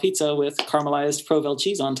 Louis style pizza with caramelized Provel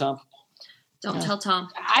cheese on top. Don't tell Tom.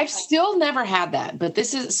 I've still never had that, but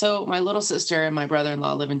this is so my little sister and my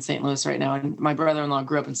brother-in-law live in St. Louis right now. And my brother-in-law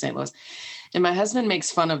grew up in St. Louis, and my husband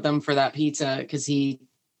makes fun of them for that pizza because it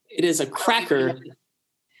is a cracker,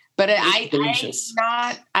 but I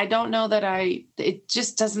don't know that it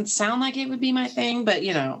just doesn't sound like it would be my thing, but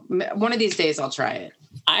you know, one of these days I'll try it.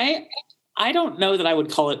 I don't know that I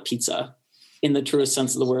would call it pizza in the truest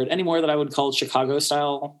sense of the word any more than I would call Chicago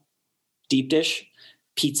style deep dish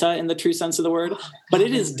pizza in the true sense of the word, but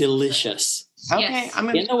it is delicious. Okay. Yes.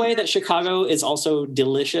 In the way that Chicago is also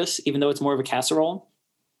delicious, even though it's more of a casserole.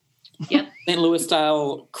 Yep. St. Louis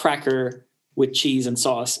style cracker with cheese and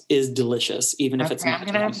sauce is delicious, even if it's not. I'm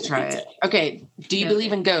going to have to try it. Okay. Do you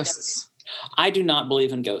believe in ghosts? I do not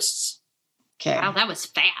believe in ghosts. Okay. Wow, that was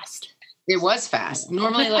fast. It was fast.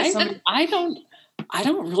 Normally, I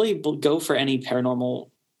don't really go for any paranormal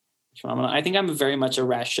phenomena. I think I'm very much a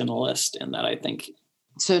rationalist in that I think.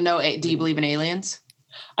 So do you believe in aliens?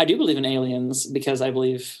 I do believe in aliens because I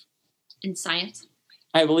believe in science.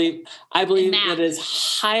 I believe it is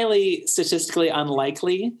highly statistically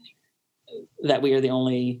unlikely that we are the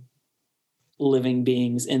only living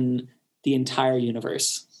beings in the entire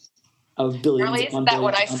universe of billions. Really? Isn't that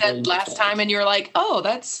what I said last time? And you're like, oh,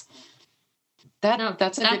 that's a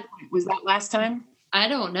good, was that last time? I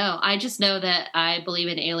don't know. I just know that I believe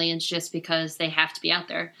in aliens just because they have to be out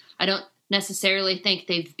there. I don't necessarily think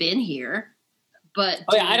they've been here, but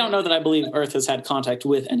I don't know that I believe Earth has had contact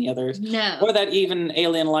with any others. No, or that even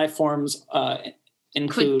alien life forms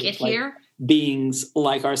include here? Beings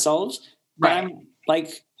like ourselves. Right.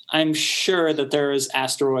 But I'm sure that there's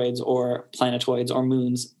asteroids or planetoids or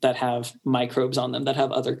moons that have microbes on them that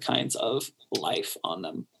have other kinds of life on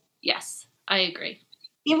them. Yes, I agree.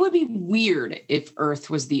 It would be weird if Earth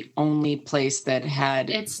was the only place that had.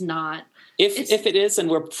 It's not. If it is, then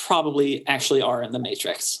we're probably actually are in the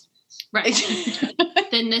Matrix. Right.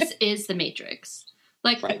 Then this is the Matrix.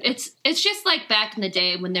 Like, it's just like back in the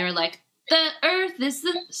day when they were like, the Earth is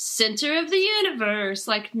the center of the universe.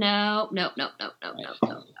 Like, no. Nope.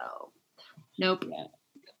 Yeah.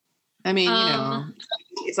 I mean,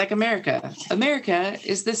 it's like America. America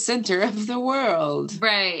is the center of the world.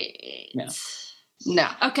 Right. Yeah. No.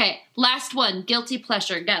 Okay, last one. Guilty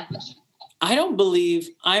pleasure. Go.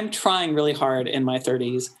 I'm trying really hard in my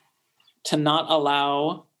 30s to not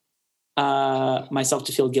allow myself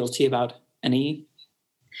to feel guilty about anything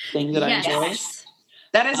that I enjoy.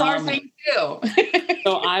 That is our thing too.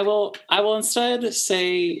 So I will instead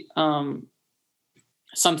say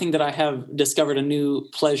something that I have discovered a new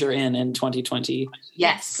pleasure in 2020.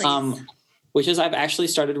 Yes. Please. Which is I've actually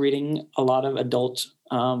started reading a lot of adult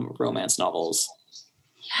romance novels.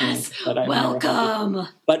 Yes. Welcome.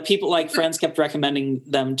 But people, like friends, kept recommending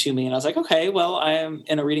them to me, and I was like, okay, well, I am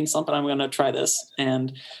in a reading slump, and I'm going to try this.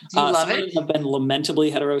 And love some it? of them have been lamentably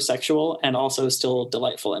heterosexual and also still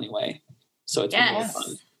delightful anyway. So it's been really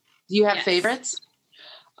fun. Do you have favorites?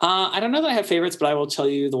 I don't know that I have favorites, but I will tell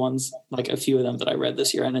you the ones, like a few of them that I read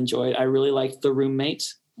this year and enjoyed. I really liked The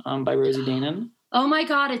Roommate by Rosie Danan. Oh my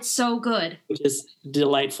God, it's so good. Which is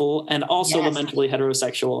delightful and also lamentably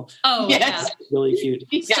heterosexual. Oh, yes. Really cute.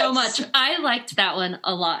 So much. I liked that one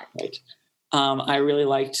a lot. Right. I really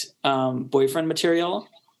liked Boyfriend Material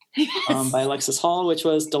by Alexis Hall, which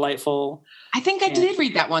was delightful. I think I did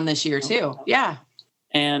read that one this year too. Yeah.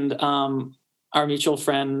 And our mutual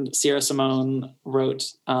friend Sierra Simone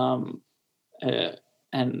wrote in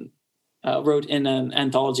an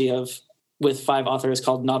anthology with 5 authors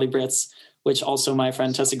called Naughty Brits, which also my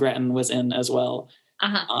friend Tessa Gratton was in as well.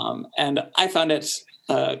 Uh-huh. And I found it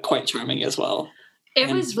quite charming as well.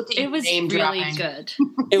 It was really good.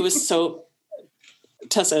 It was so.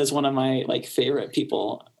 Tessa is one of my favorite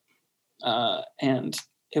people, and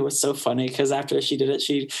it was so funny because after she did it,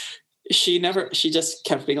 she just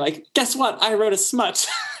kept being like, "Guess what? I wrote a smut."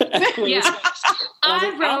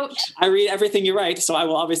 I read everything you write, so I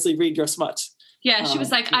will obviously read your smut. Yeah, she was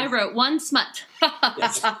like, I wrote one smut.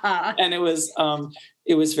 Yes. And it was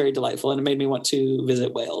very delightful, and it made me want to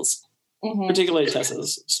visit Wales, particularly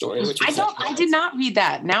Tessa's story. Which I did not read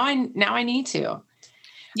that. Now I need to.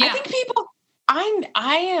 Yeah. I think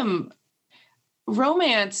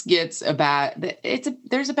romance gets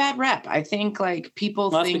there's a bad rep. I think people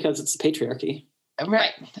think. That's because it's patriarchy.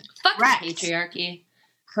 Right. Fuck the patriarchy.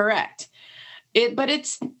 Correct.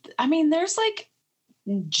 There's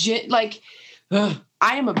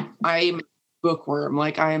I am a bookworm.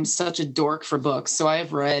 I am such a dork for books. So I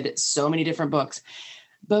have read so many different books.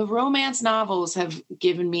 But romance novels have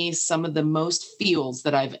given me some of the most feels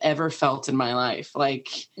that I've ever felt in my life.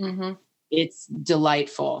 It's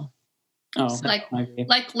delightful. Oh,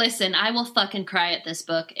 listen, I will fucking cry at this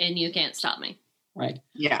book and you can't stop me. Right.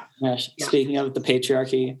 Yeah. Speaking of the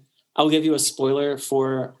patriarchy, I'll give you a spoiler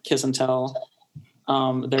for Kiss and Tell.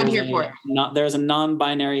 I'm here for it. There's a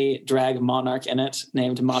non-binary drag monarch in it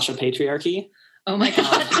named Masha Patriarchy. Oh my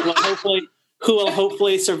God. Who will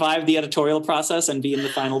hopefully survive the editorial process and be in the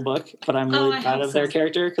final book. But I'm really proud of their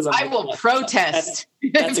character because I will protest.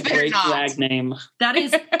 That's a great drag name. That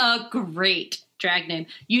is a great drag name.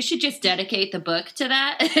 You should just dedicate the book to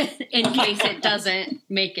that in case it doesn't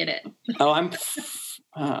make it. Oh, I'm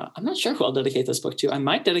not sure who I'll dedicate this book to. I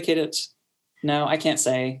might dedicate it. No, I can't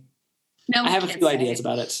say. No, I have a few ideas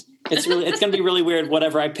about it. It's going to be really weird.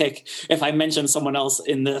 Whatever I pick, if I mention someone else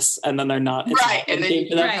in this and then they're not,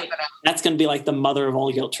 that's going to be like the mother of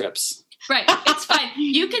all guilt trips. Right. It's fine.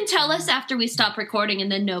 You can tell us after we stop recording and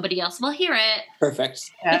then nobody else will hear it. Perfect.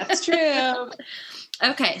 That's true.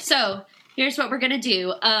 Okay. So here's what we're going to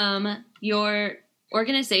do. Your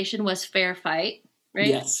organization was Fair Fight, right?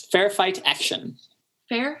 Yes. Fair Fight Action.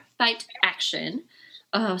 Fair Fight Action.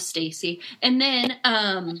 Oh, Stacy. And then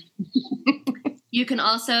you can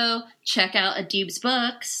also check out Adib's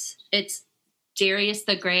books. It's Darius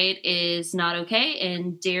the Great is Not Okay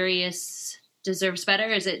and Darius Deserves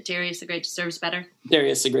Better. Is it Darius the Great Deserves Better?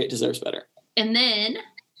 Darius the Great Deserves Better. And then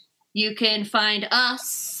you can find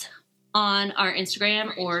us on our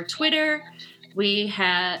Instagram or Twitter.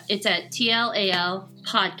 It's at TLAL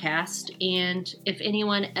Podcast. And if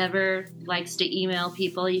anyone ever likes to email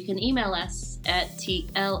people, you can email us at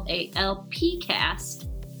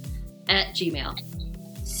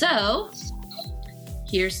tlalpcast@gmail. So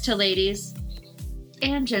here's to ladies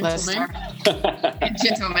and gentlemen.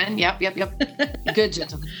 Gentlemen. Yep. Good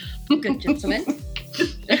gentlemen. Good gentlemen.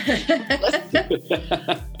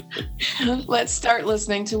 Let's start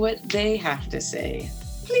listening to what they have to say.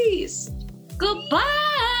 Please.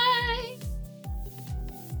 Goodbye.